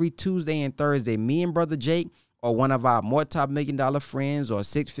 because every Tuesday and Thursday, me and Brother Jake or one of our multi-million-dollar friends or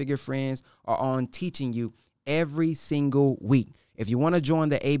six-figure friends are on teaching you every single week. If you want to join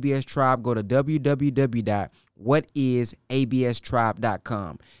the ABS Tribe, go to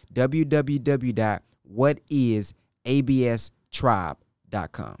www.whatisaBStribe.com.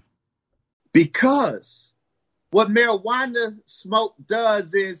 www.whatisaBStribe.com. Because what marijuana smoke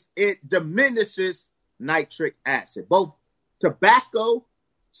does is it diminishes nitric acid. Both tobacco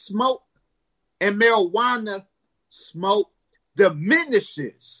smoke and marijuana smoke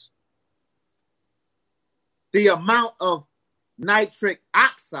diminishes the amount of nitric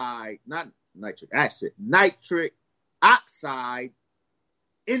oxide, not nitric acid, nitric oxide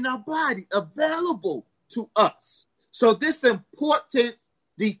in our body available to us. So this important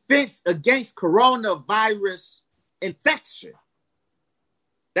defense against coronavirus infection,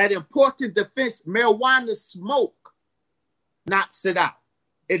 that important defense, marijuana smoke knocks it out.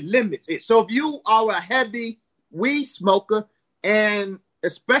 It limits it. So if you are a heavy weed smoker, and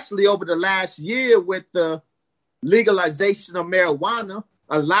especially over the last year with the legalization of marijuana,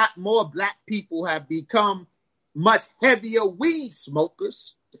 a lot more black people have become much heavier weed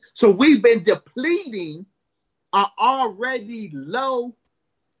smokers. So we've been depleting our already low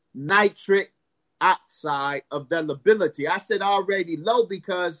nitric oxide availability. I said already low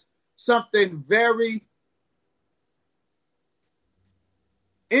because something very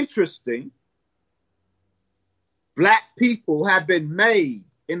interesting, black people have been made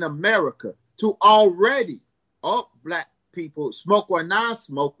in America to already, all black people, smoker or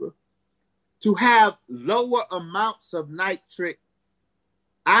non-smoker, to have lower amounts of nitric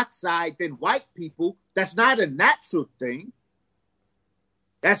oxide than white people. That's not a natural thing.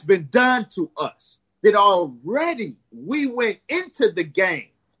 That's been done to us. That already we went into the game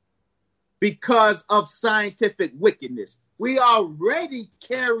because of scientific wickedness. We already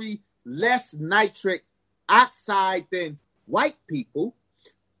carry less nitric oxide than white people.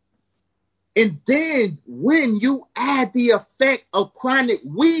 And then when you add the effect of chronic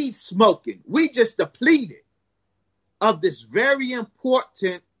weed smoking, we just depleted of this very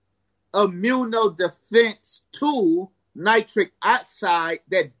important immunodefense tool, nitric oxide,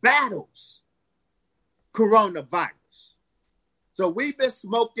 that battles coronavirus. So we've been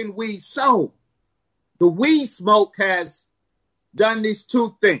smoking weed. So the weed smoke has done these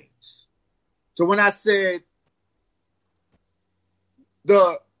two things. So when I said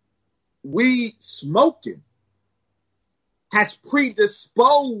the weed smoking has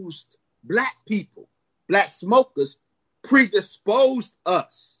predisposed black people, black smokers, predisposed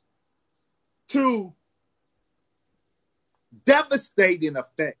us to devastating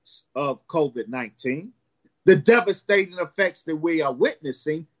effects of COVID-19, the devastating effects that we are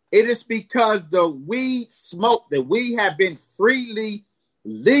witnessing It is because the weed smoke that we have been freely,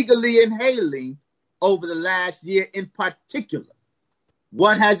 legally inhaling over the last year in particular.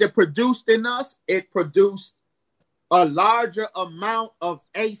 What has it produced in us? It produced a larger amount of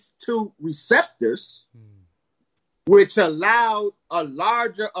ACE2 receptors, which allowed a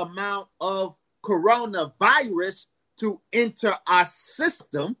larger amount of coronavirus to enter our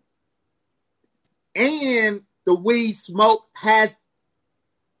system. And the weed smoke has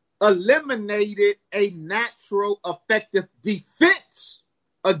eliminated a natural effective defense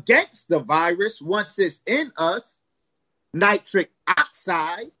against the virus once it's in us, nitric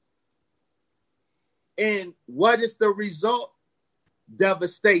oxide. And what is the result?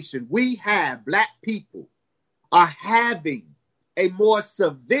 Devastation. We have, black people are having a more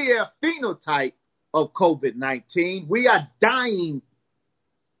severe phenotype of COVID-19. We are dying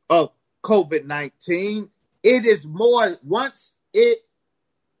of COVID-19. It is more, once it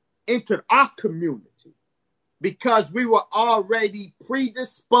entered our community, because we were already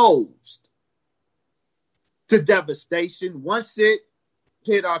predisposed to devastation. Once it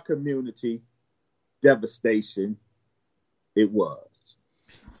hit our community, devastation it was.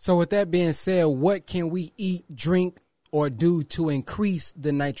 So with that being said, what can we eat, drink, or do to increase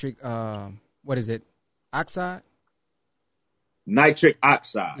the nitric, oxide? Nitric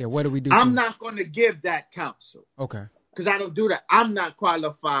oxide. Yeah, what do we do? I'm not going to give that counsel. Okay. Because I don't do that. I'm not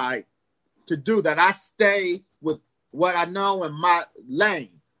qualified to do that. I stay with what I know in my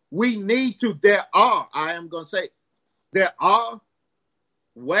lane. We need to, there are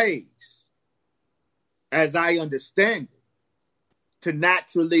ways, as I understand it, to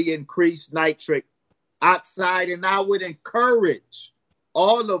naturally increase nitric oxide. And I would encourage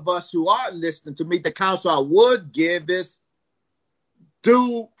all of us who are listening to me, the counsel I would give is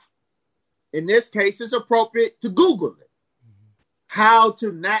do, in this case, it's appropriate to Google it. How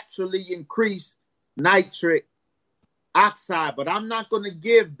to naturally increase nitric oxide. But I'm not going to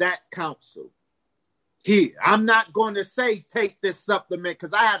give that counsel here. I'm not going to say take this supplement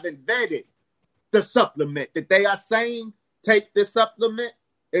because I haven't vetted the supplement that they are saying take this supplement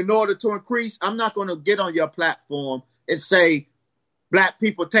in order to increase. I'm not going to get on your platform and say black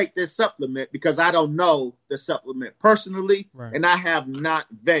people take this supplement because I don't know the supplement personally, right, and I have not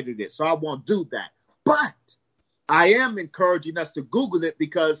vetted it. So I won't do that. But I am encouraging us to Google it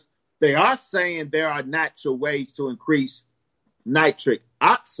because they are saying there are natural ways to increase nitric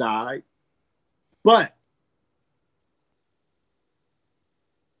oxide. But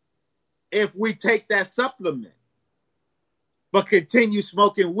if we take that supplement but continue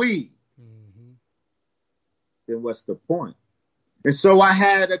smoking weed, then what's the point? And so I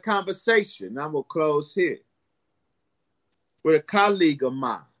had a conversation, I'm going to close here, with a colleague of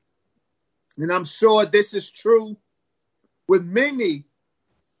mine. And I'm sure this is true with many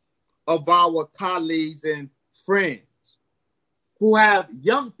of our colleagues and friends who have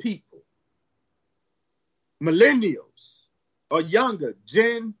young people, millennials or younger,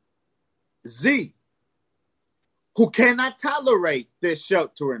 Gen Z, who cannot tolerate this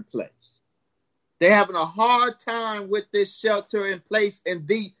shelter in place. They're having a hard time with this shelter in place, and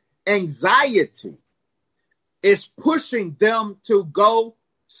the anxiety is pushing them to go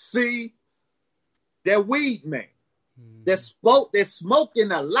see their weed man. They're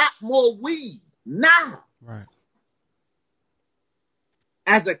smoking a lot more weed now. Right.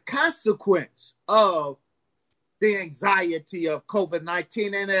 As a consequence of the anxiety of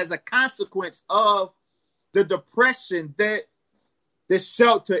COVID-19 and as a consequence of the depression that the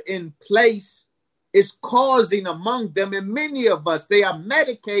shelter in place is causing among them. And many of us, they are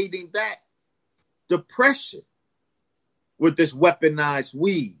medicating that depression with this weaponized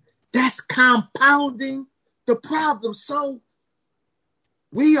weed. That's compounding the problem. So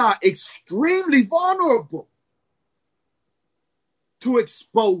we are extremely vulnerable to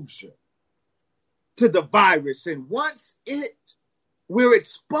exposure to the virus. And once we're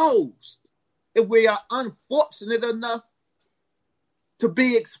exposed, if we are unfortunate enough to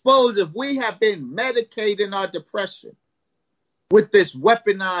be exposed, if we have been medicating our depression with this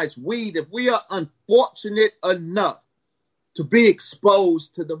weaponized weed, if we are unfortunate enough to be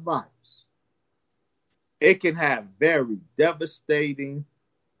exposed to the virus, it can have very devastating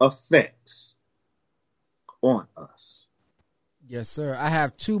effects on us. Yes, sir. I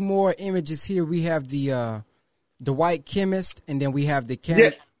have two more images here. We have the white chemist, and then we have the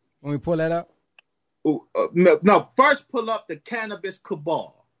cannabis. Yes. When we pull that up? No, first pull up the cannabis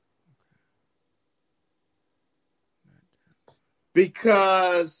cabal.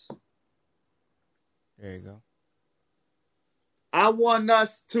 Because there you go. I want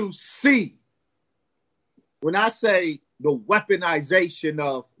us to see, when I say the weaponization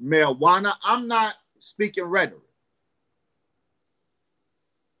of marijuana. I'm not speaking rhetoric.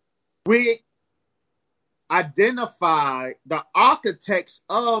 We identify the architects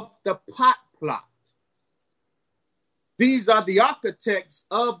of the pot plot. These are the architects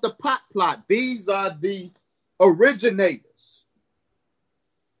of the pot plot. These are the originators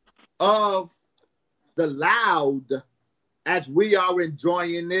of the loud as we are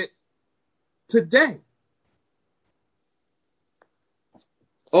enjoying it today.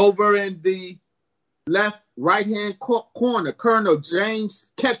 Over in the right-hand corner, Colonel James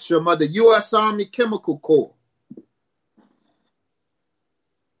Ketchum of the U.S. Army Chemical Corps,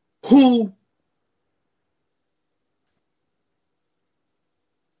 who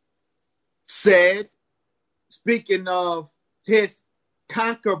said, speaking of his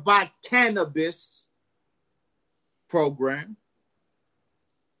Conquer by Cannabis program,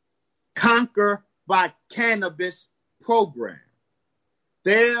 Conquer by Cannabis program,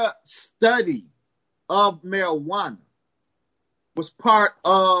 their study of marijuana was part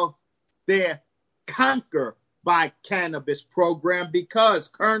of their Conquer by Cannabis program because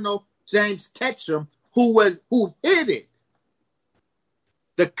Colonel James Ketchum, who headed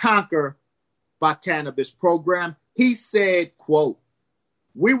the Conquer by Cannabis program, he said, quote,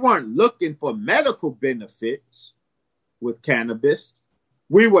 "We weren't looking for medical benefits with cannabis.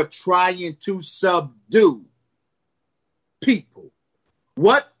 We were trying to subdue people."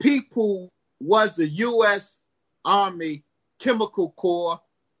 What people was the U.S. Army Chemical Corps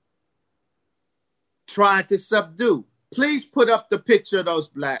trying to subdue? Please put up the picture of those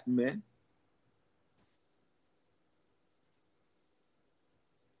black men.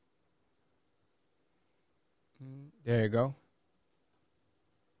 There you go.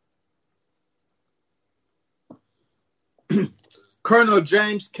 Colonel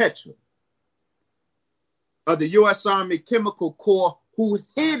James Ketchum of the U.S. Army Chemical Corps, who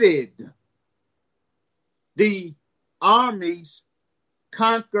headed the Army's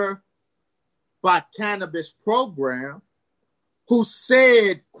Conquer by Cannabis program, who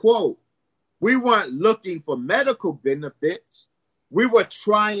said, quote, "We weren't looking for medical benefits. We were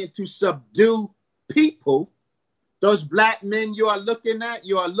trying to subdue people." Those black men you are looking at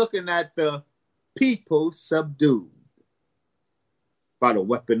the people subdued by the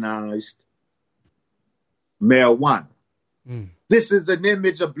weaponized marijuana. This is an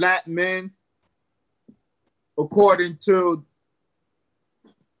image of black men, according to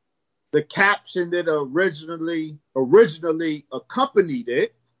the caption that originally accompanied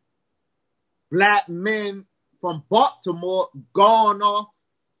it. Black men from Baltimore gone off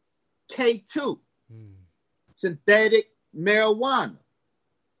K2, synthetic marijuana.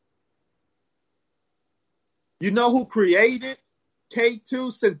 You know who created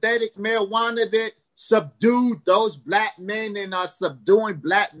K2, synthetic marijuana, that subdued those black men and are subduing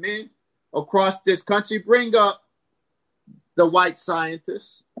black men across this country? Bring up the white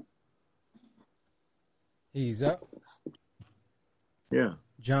scientist. He's up. Yeah.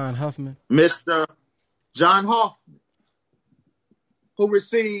 John Huffman. Mr. John Hoffman, who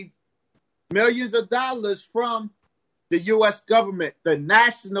received millions of dollars from the U.S. government, the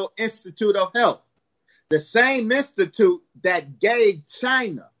National Institute of Health, the same institute that gave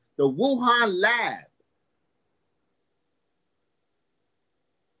China, the Wuhan lab,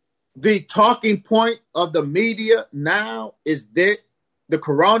 the talking point of the media now is that the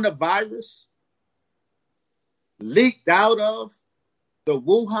coronavirus leaked out of the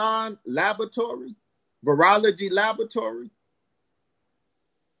Wuhan laboratory, virology laboratory.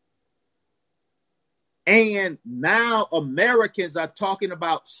 And now Americans are talking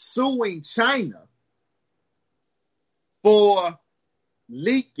about suing China for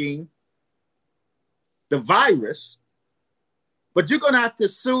leaking the virus. But you're going to have to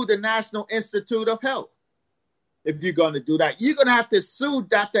sue the National Institute of Health if you're going to do that. You're going to have to sue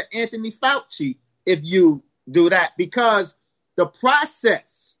Dr. Anthony Fauci if you do that, because the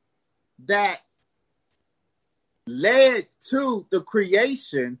process that led to the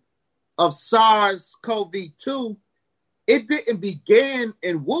creation of SARS-CoV-2, it didn't begin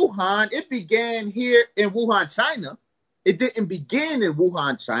in Wuhan. It began here in Wuhan, China. It didn't begin in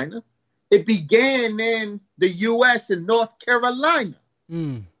Wuhan, China. It began in the U.S. and North Carolina.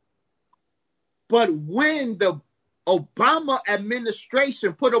 But when the Obama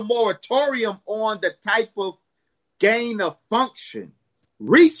administration put a moratorium on the type of gain of function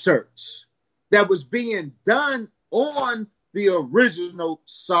research that was being done on the original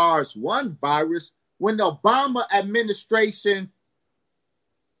SARS-1 virus, when the Obama administration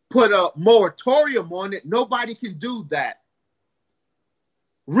put a moratorium on it, nobody can do that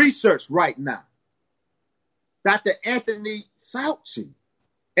research right now. Dr. Anthony Fauci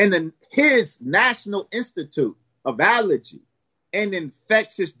and his National Institute of Allergy and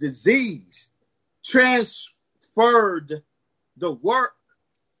Infectious Disease transferred the work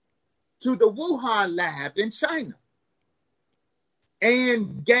to the Wuhan lab in China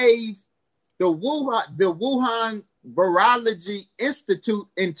and gave the Wuhan Virology Institute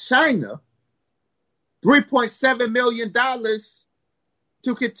in China $3.7 million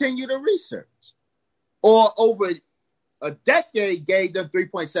to continue the research. Or over a decade gave them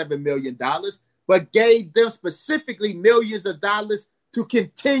 $3.7 million, but gave them specifically millions of dollars to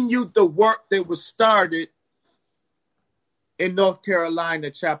continue the work that was started in North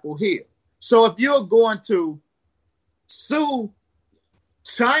Carolina, Chapel Hill. So if you're going to sue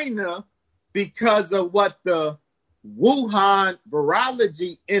China because of what the Wuhan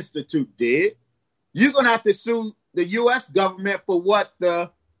Virology Institute did, you're going to have to sue the U.S. government for what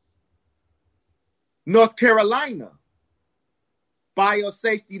the North Carolina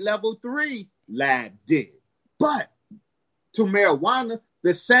Biosafety Level 3 lab did. But to marijuana,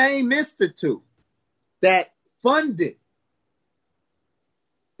 the same institute that funded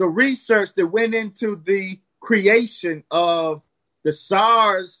the research that went into the creation of the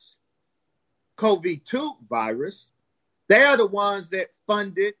SARS-CoV-2 virus, they're the ones that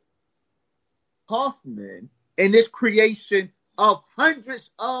funded Hoffman in this creation of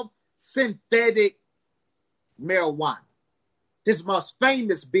hundreds of synthetic marijuana. His most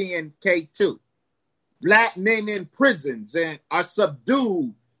famous being K2. Black men in prisons and are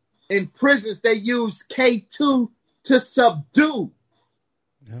subdued. In prisons, they use K2 to subdue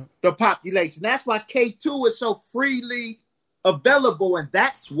the population. That's why K2 is so freely available, and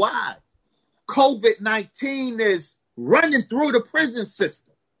that's why COVID-19 is running through the prison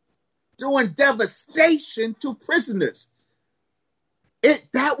system, doing devastation to prisoners.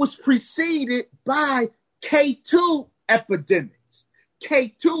 That was preceded by K2 epidemics.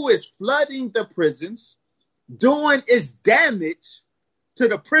 K2 is flooding the prisons, doing its damage to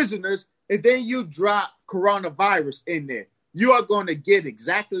the prisoners, and then you drop coronavirus in there. You are going to get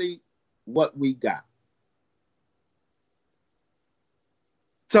exactly what we got.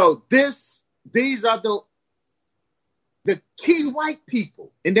 So these are the key white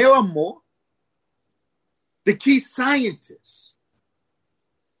people, and there are more, the key scientists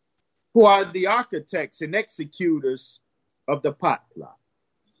who are the architects and executors of the pot plot.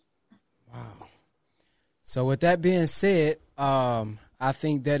 Wow. So with that being said, I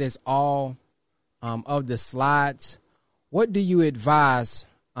think that is all of the slides. What do you advise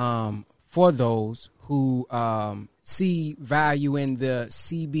for those who see value in the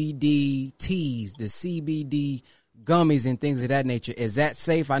CBD teas, the CBD gummies and things of that nature? Is that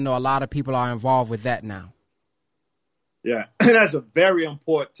safe? I know a lot of people are involved with that now. Yeah, that's a very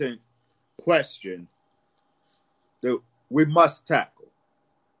important question that we must tackle,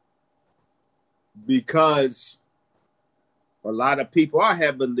 because a lot of people are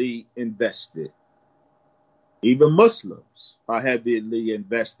heavily invested. Even Muslims are heavily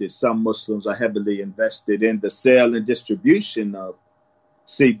invested. Some Muslims are heavily invested in the sale and distribution of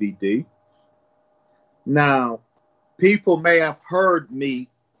CBD. Now, people may have heard me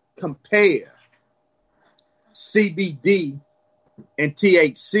compare CBD and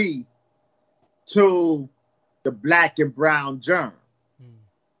THC to the black and brown germ.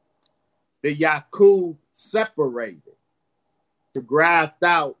 The Yakub separated to graft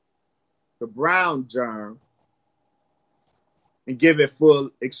out the brown germ and give it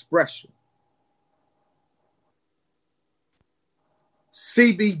full expression.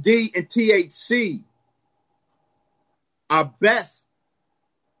 CBD and THC are best,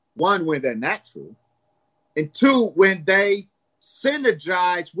 one, when they're natural, and two, when they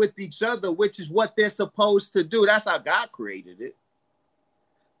synergize with each other, which is what they're supposed to do. That's how God created it.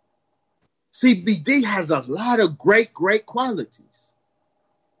 CBD has a lot of great qualities.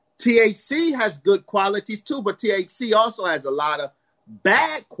 THC has good qualities too, but THC also has a lot of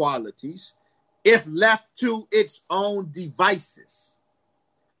bad qualities if left to its own devices.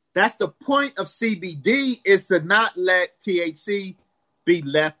 That's the point of CBD, is to not let THC be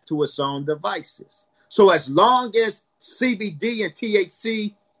left to its own devices. So as long as CBD and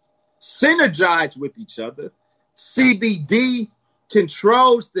THC synergize with each other, CBD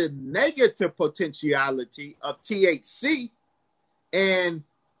controls the negative potentiality of THC and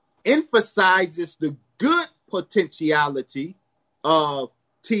emphasizes the good potentiality of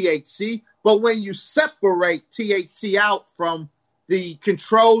THC. But when you separate THC out from the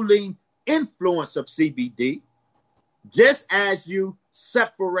controlling influence of CBD, just as you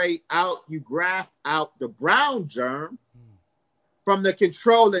separate out, you graft out the brown germ from the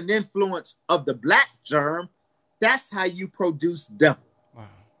control and influence of the black germ, That's how you produce devil. Wow.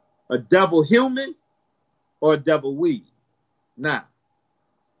 A devil human or a devil weed. Now,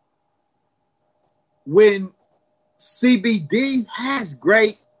 when CBD has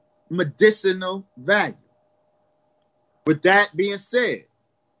great medicinal value. With that being said,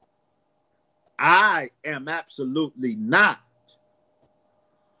 I am absolutely not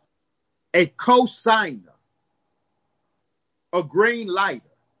a co-signer, a green lighter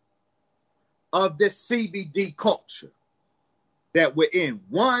of this CBD culture that we're in.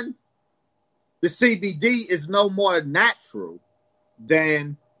 One, the CBD is no more natural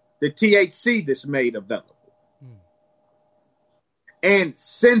than the THC that's made available. And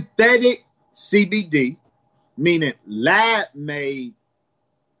synthetic CBD, meaning lab-made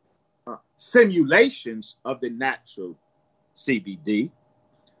simulations of the natural CBD,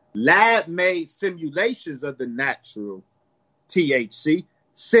 lab-made simulations of the natural THC,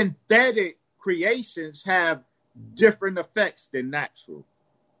 synthetic creations have different effects than natural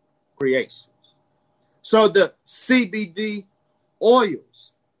creations. So the CBD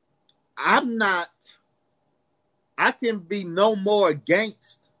oils, I can be no more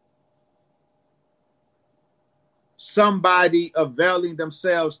against somebody availing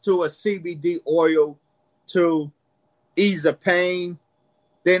themselves to a CBD oil to ease a pain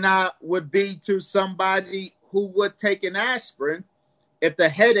than I would be to somebody who would take an aspirin if the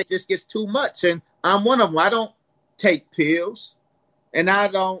headache just gets too much. And I'm one of them. I don't take pills, and I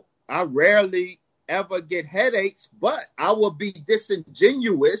rarely ever get headaches, but I will be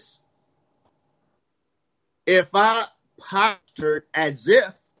disingenuous if I postured as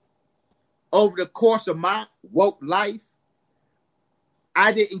if over the course of my woke life,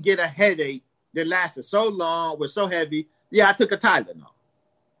 I didn't get a headache that lasted so long, was so heavy. Yeah, I took a Tylenol.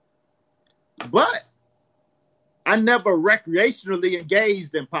 But I never recreationally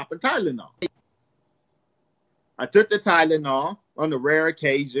engaged in popping Tylenol. I took the Tylenol on a rare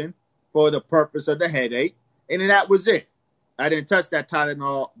occasion for the purpose of the headache, and then that was it. I didn't touch that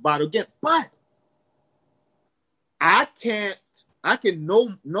Tylenol bottle again. But I can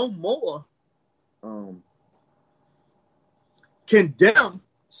no more condemn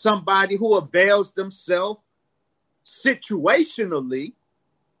somebody who avails themselves situationally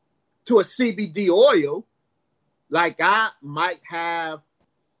to a CBD oil like I might have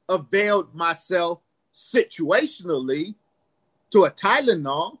availed myself situationally to a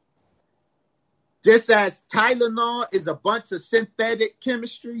Tylenol, just as Tylenol is a bunch of synthetic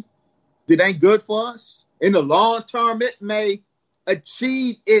chemistry that ain't good for us. In the long term, it may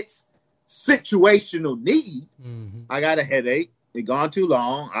achieve its situational need. Mm-hmm. I got a headache. It gone too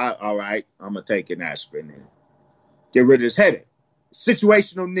long. All right, I'm going to take an aspirin and get rid of this headache.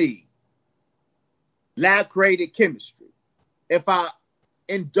 Situational need. Lab-created chemistry. If I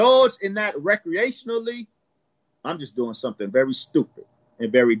indulge in that recreationally, I'm just doing something very stupid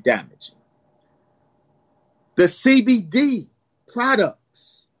and very damaging. The CBD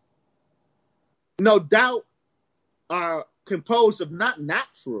products, no doubt, are composed of not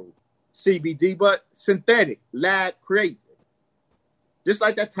natural CBD, but synthetic, lab-created. Just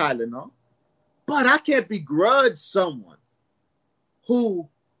like that Tylenol. But I can't begrudge someone who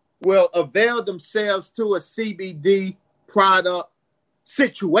will avail themselves to a CBD product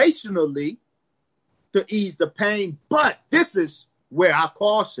situationally to ease the pain. But this is where I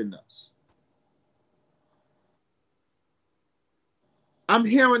caution us. I'm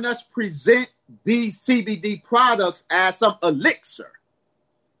hearing us present these CBD products as some elixir,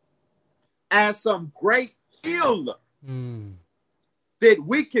 as some great healer that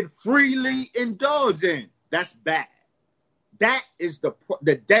we can freely indulge in. That's bad. That is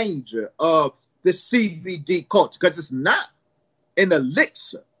the danger of the CBD culture, because it's not an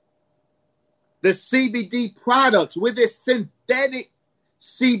elixir. The CBD products with this synthetic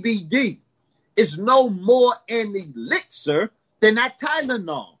CBD is no more an elixir than that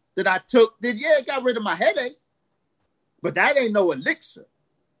Tylenol that I took that, it got rid of my headache. But that ain't no elixir.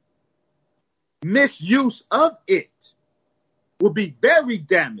 Misuse of it will be very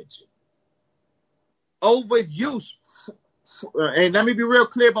damaging. Overuse, and let me be real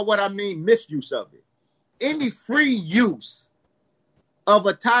clear about what I mean, misuse of it. Any free use of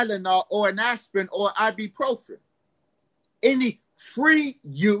a Tylenol or an aspirin or ibuprofen, any free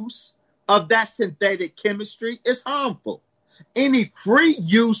use of that synthetic chemistry is harmful. Any free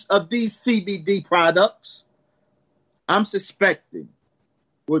use of these CBD products, I'm suspecting,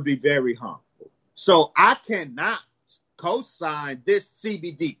 would be very harmful. So I cannot co-sign this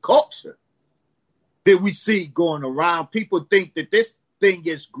CBD culture that we see going around. People think that this thing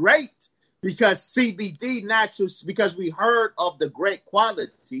is great because CBD naturals, because we heard of the great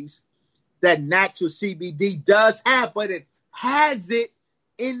qualities that natural CBD does have, but it has it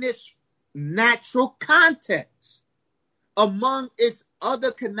in its natural context among its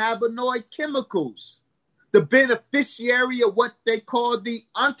other cannabinoid chemicals, the beneficiary of what they call the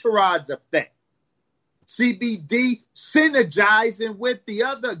entourage effect. CBD synergizing with the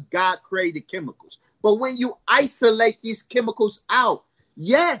other God-created chemicals. But when you isolate these chemicals out,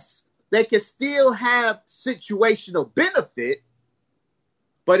 yes, they can still have situational benefit,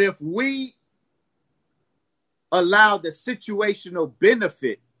 but if we allow the situational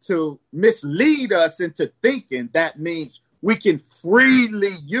benefit to mislead us into thinking that means we can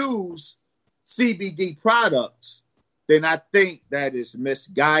freely use CBD products, then I think that is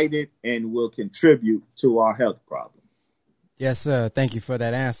misguided and will contribute to our health problem. Yes, sir. Thank you for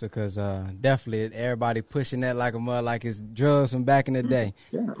that answer, because definitely everybody pushing that like a mud, like it's drugs from back in the day.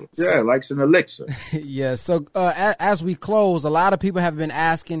 Yeah, like it's an elixir. Yeah, so as we close, a lot of people have been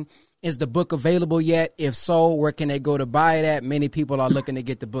asking, is the book available yet? If so, where can they go to buy it at? Many people are looking to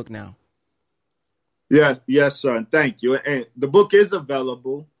get the book now. Yes, sir, and thank you. And the book is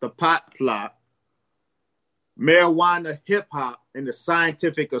available, The Pot Plot, Marijuana, Hip Hop, and the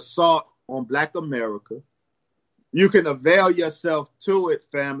Scientific Assault on Black America. You can avail yourself to it,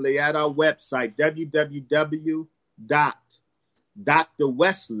 family, at our website,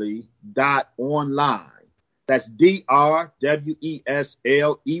 www.drwesley.online. That's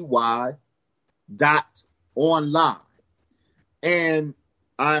DRWESLEY.online. And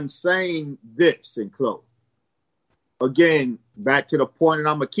I'm saying this in close. Again, back to the point, and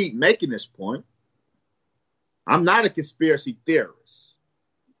I'm going to keep making this point. I'm not a conspiracy theorist.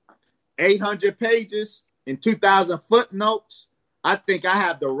 800 pages and 2,000 footnotes. I think I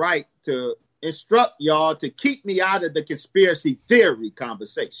have the right to instruct y'all to keep me out of the conspiracy theory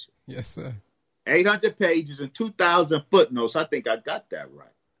conversation. Yes, sir. 800 pages and 2,000 footnotes. I think I got that right.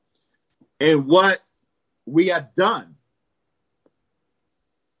 And what we have done,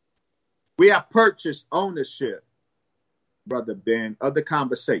 we have purchased ownership, Brother Ben, of the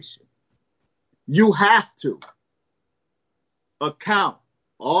conversation. You have to account,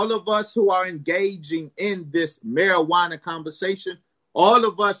 all of us who are engaging in this marijuana conversation, all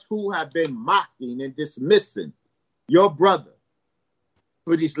of us who have been mocking and dismissing your brother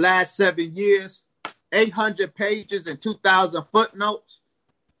for these last 7 years, 800 pages and 2,000 footnotes.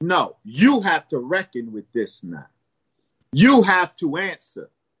 No, you have to reckon with this now. You have to answer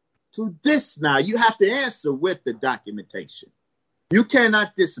to this now. You have to answer with the documentation. You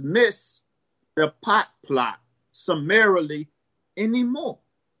cannot dismiss the pot plot summarily anymore.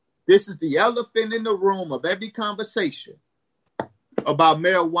 This is the elephant in the room of every conversation about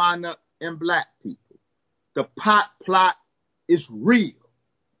marijuana and black people. The pot plot is real.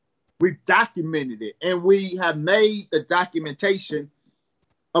 We've documented it, and we have made the documentation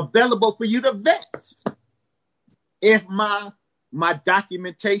available for you to vet. If my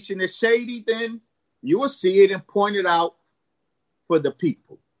documentation is shady, then you will see it and point it out for the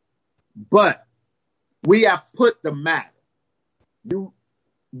people. But we have put the matter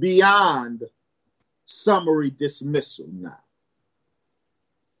beyond summary dismissal now.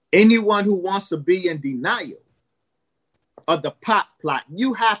 Anyone who wants to be in denial of the pot plot,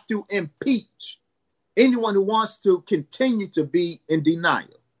 you have to impeach anyone who wants to continue to be in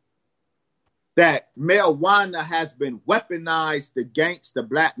denial that marijuana has been weaponized against the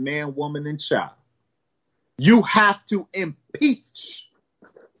black man, woman, and child. You have to impeach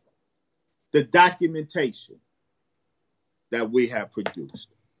the documentation that we have produced.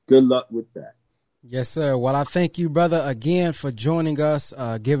 Good luck with that. Yes, sir. Well, I thank you, brother, again for joining us,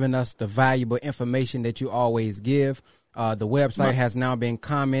 giving us the valuable information that you always give. The website has now been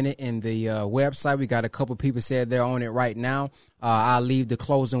commented in the website. We got a couple people said they're on it right now. I'll leave the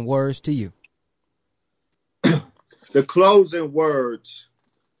closing words to you. The closing words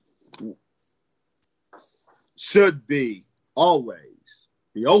should be always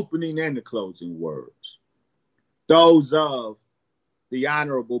the opening and the closing words, those of the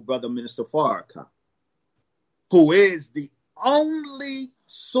Honorable Brother Minister Farrakhan, who is the only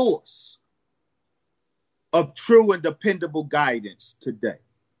source of true and dependable guidance today.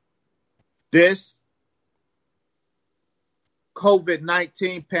 This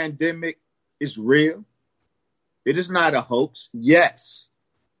COVID-19 pandemic is real. It is not a hoax. Yes,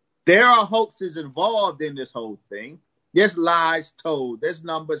 there are hoaxes involved in this whole thing. There's lies told. There's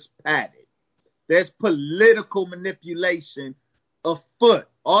numbers padded. There's political manipulation afoot.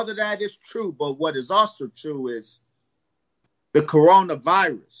 All of that is true, but what is also true is the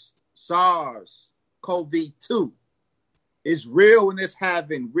coronavirus, SARS-CoV-2, is real and it's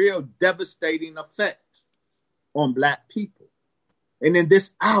having real devastating effects on black people. And in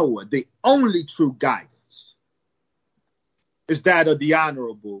this hour, the only true guidance is that of the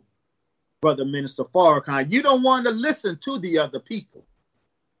Honorable Brother Minister Farrakhan. You don't want to listen to the other people.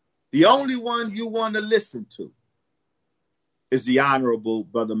 The only one you want to listen to is the Honorable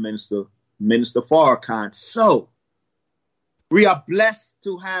Brother Minister Farrakhan. So we are blessed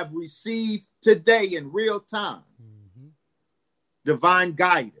to have received today in real time divine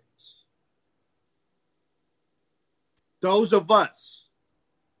guidance. Those of us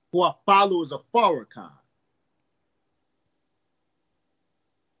who are followers of Farrakhan,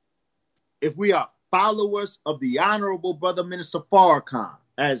 if we are followers of the Honorable Brother Minister Farrakhan,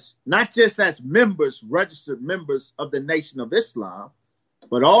 as not just as members, registered members of the Nation of Islam,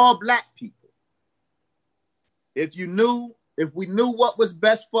 but all black people, if we knew what was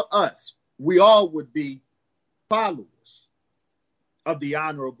best for us, we all would be followers of the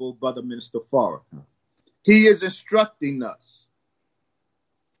Honorable Brother Minister Farrakhan. He is instructing us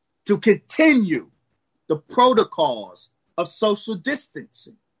to continue the protocols of social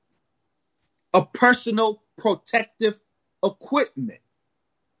distancing, of personal protective equipment.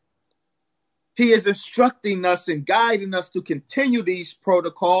 He is instructing us and guiding us to continue these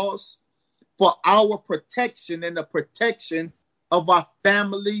protocols for our protection and the protection of our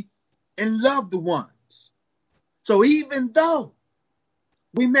family and loved ones. So even though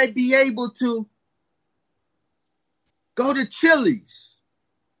we may be able to go to Chili's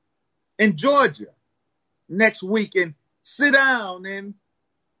in Georgia next week and sit down and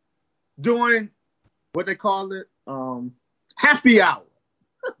doing what they call it, happy hour.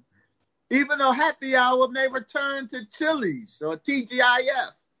 Even though happy hour may return to Chili's or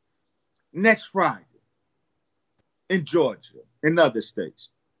TGIF next Friday in Georgia and other states.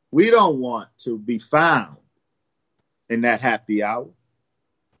 We don't want to be found in that happy hour.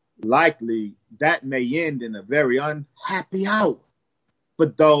 Likely that may end in a very unhappy hour for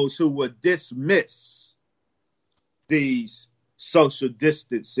those who would dismiss these social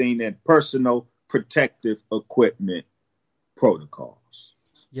distancing and personal protective equipment protocols.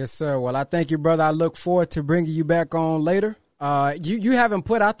 Yes, sir. Well, I thank you, brother. I look forward to bringing you back on later. You haven't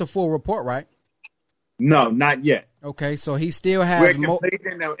put out the full report, right? No, not yet. Okay, so he still has more.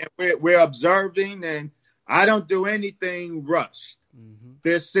 We're observing, and I don't do anything rushed.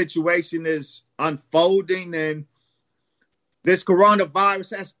 This situation is unfolding, and this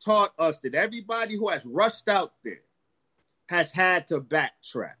coronavirus has taught us that everybody who has rushed out there has had to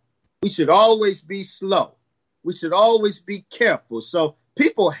backtrack. We should always be slow. We should always be careful. So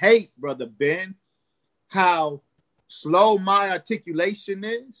people hate, Brother Ben, how slow my articulation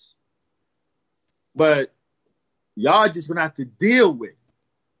is, but y'all just gonna have to deal with it.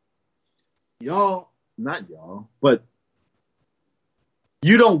 Not y'all, but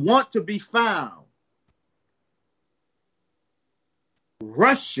you don't want to be found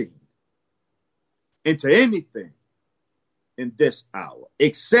rushing into anything in this hour,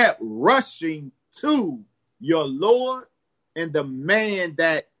 except rushing to your Lord and the man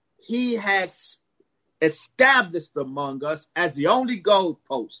that he has established among us as the only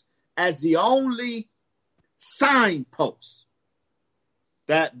goalpost, as the only signpost,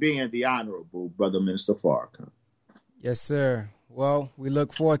 that being the Honorable Brother Minister Farrakhan. Yes, sir. Well, we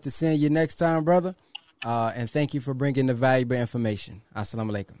look forward to seeing you next time, brother. And thank you for bringing the valuable information.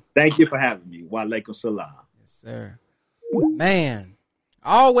 Assalamu alaikum. Thank you for having me. Wa alaikum salam. Yes, sir. Man,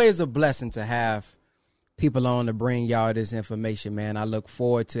 always a blessing to have people on to bring y'all this information, man. I look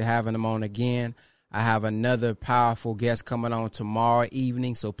forward to having them on again. I have another powerful guest coming on tomorrow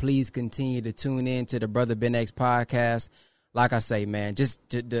evening, so please continue to tune in to the Brother Ben X podcast. Like I say, man, just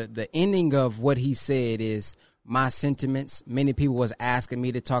the ending of what he said is my sentiments. Many people was asking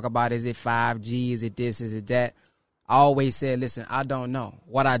me to talk about, is it 5G? Is it this? Is it that? I always said, listen, I don't know.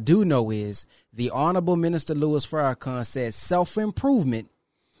 What I do know is the Honorable Minister Louis Farrakhan said self-improvement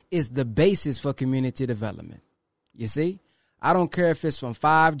is the basis for community development. You see, I don't care if it's from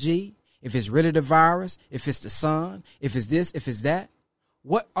 5G, if it's rid of the virus, if it's the sun, if it's this, if it's that.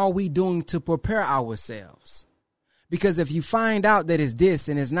 What are we doing to prepare ourselves? Because if you find out that it's this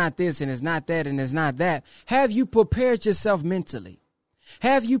and it's not this and it's not that and it's not that, have you prepared yourself mentally?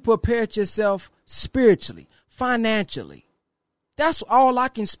 Have you prepared yourself spiritually, financially? That's all I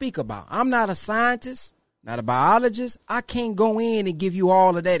can speak about. I'm not a scientist, not a biologist. I can't go in and give you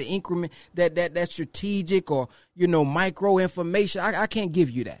all of that increment, that strategic or, micro information. I can't give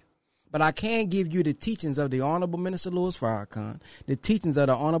you that. But I can give you the teachings of the Honorable Minister Louis Farrakhan, the teachings of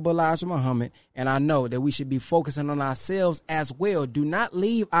the Honorable Elijah Muhammad, and I know that we should be focusing on ourselves as well. Do not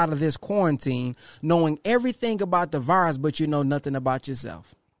leave out of this quarantine knowing everything about the virus, but you know nothing about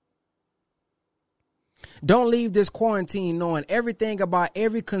yourself. Don't leave this quarantine knowing everything about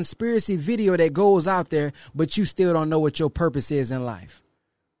every conspiracy video that goes out there, but you still don't know what your purpose is in life.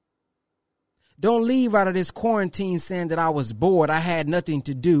 Don't leave out of this quarantine saying that I was bored, I had nothing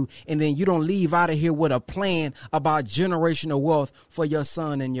to do, and then you don't leave out of here with a plan about generational wealth for your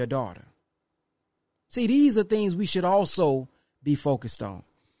son and your daughter. See, these are things we should also be focused on.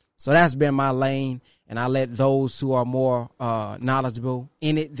 So that's been my lane, and I let those who are more knowledgeable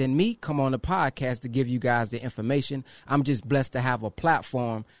in it than me come on the podcast to give you guys the information. I'm just blessed to have a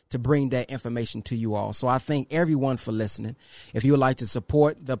platform to bring that information to you all. So I thank everyone for listening. If you would like to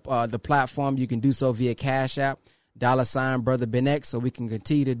support the platform, you can do so via Cash App, $ Brother Ben X, so we can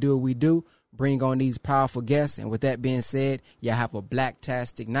continue to do what we do, bring on these powerful guests. And with that being said, y'all have a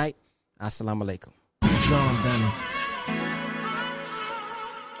black-tastic night. Assalamu alaikum. John Danny.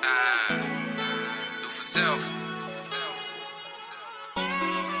 Do for self.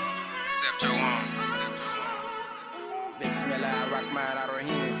 Except your own.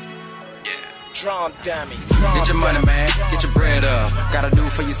 Bismillahirrahmanirrahim. Yeah. Trump dummy. Get your money, man. Get your bread up. Gotta do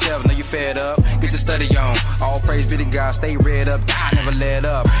it for yourself. Know you fed up. Get your study on. All praise be to God. Stay read up. God never let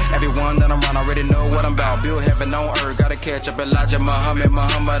up. Everyone that I'm around already know what I'm about. Build heaven on earth. Gotta catch up Elijah,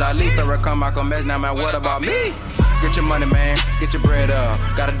 Muhammad Ali, Farrakhan, Malcolm X. Now, man, what about me? Get your money, man. Get your bread up.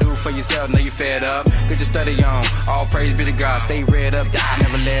 Gotta do it for yourself. Know you fed up. Get your study on. All praise be to God. Stay read up. God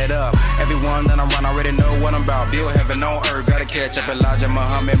never let up. Everyone that I'm around already know what I'm about. Build heaven on earth. Gotta catch up Elijah,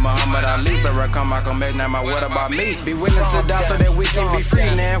 Muhammad Ali, Farrakhan, Malcolm X. Now, man, what about me? Be willing to die so that we can be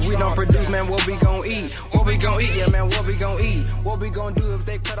free. Now, if we don't produce, man, what we gon' eat? What we gon' eat? Yeah, man, what we gon' eat? What we gon' do if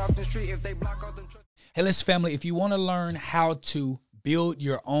they cut off the street? If they block off the truck? Hey, listen, family, if you want to learn how to build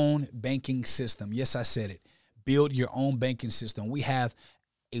your own banking system, yes, I said it, build your own banking system. We have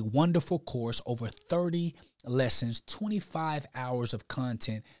a wonderful course, over 30 lessons, 25 hours of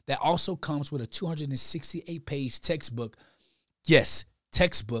content that also comes with a 268-page textbook. Yes,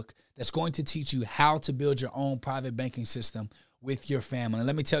 textbook that's going to teach you how to build your own private banking system with your family. And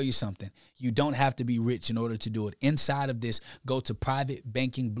let me tell you something. You don't have to be rich in order to do it. Inside of this, go to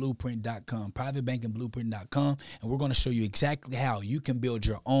privatebankingblueprint.com, privatebankingblueprint.com, and we're going to show you exactly how you can build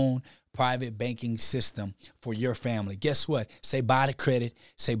your own private banking system for your family. Guess what? Say bye to credit,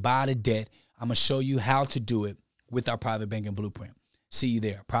 say bye to debt. I'm going to show you how to do it with our Private Banking Blueprint. See you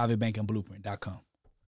there, privatebankingblueprint.com.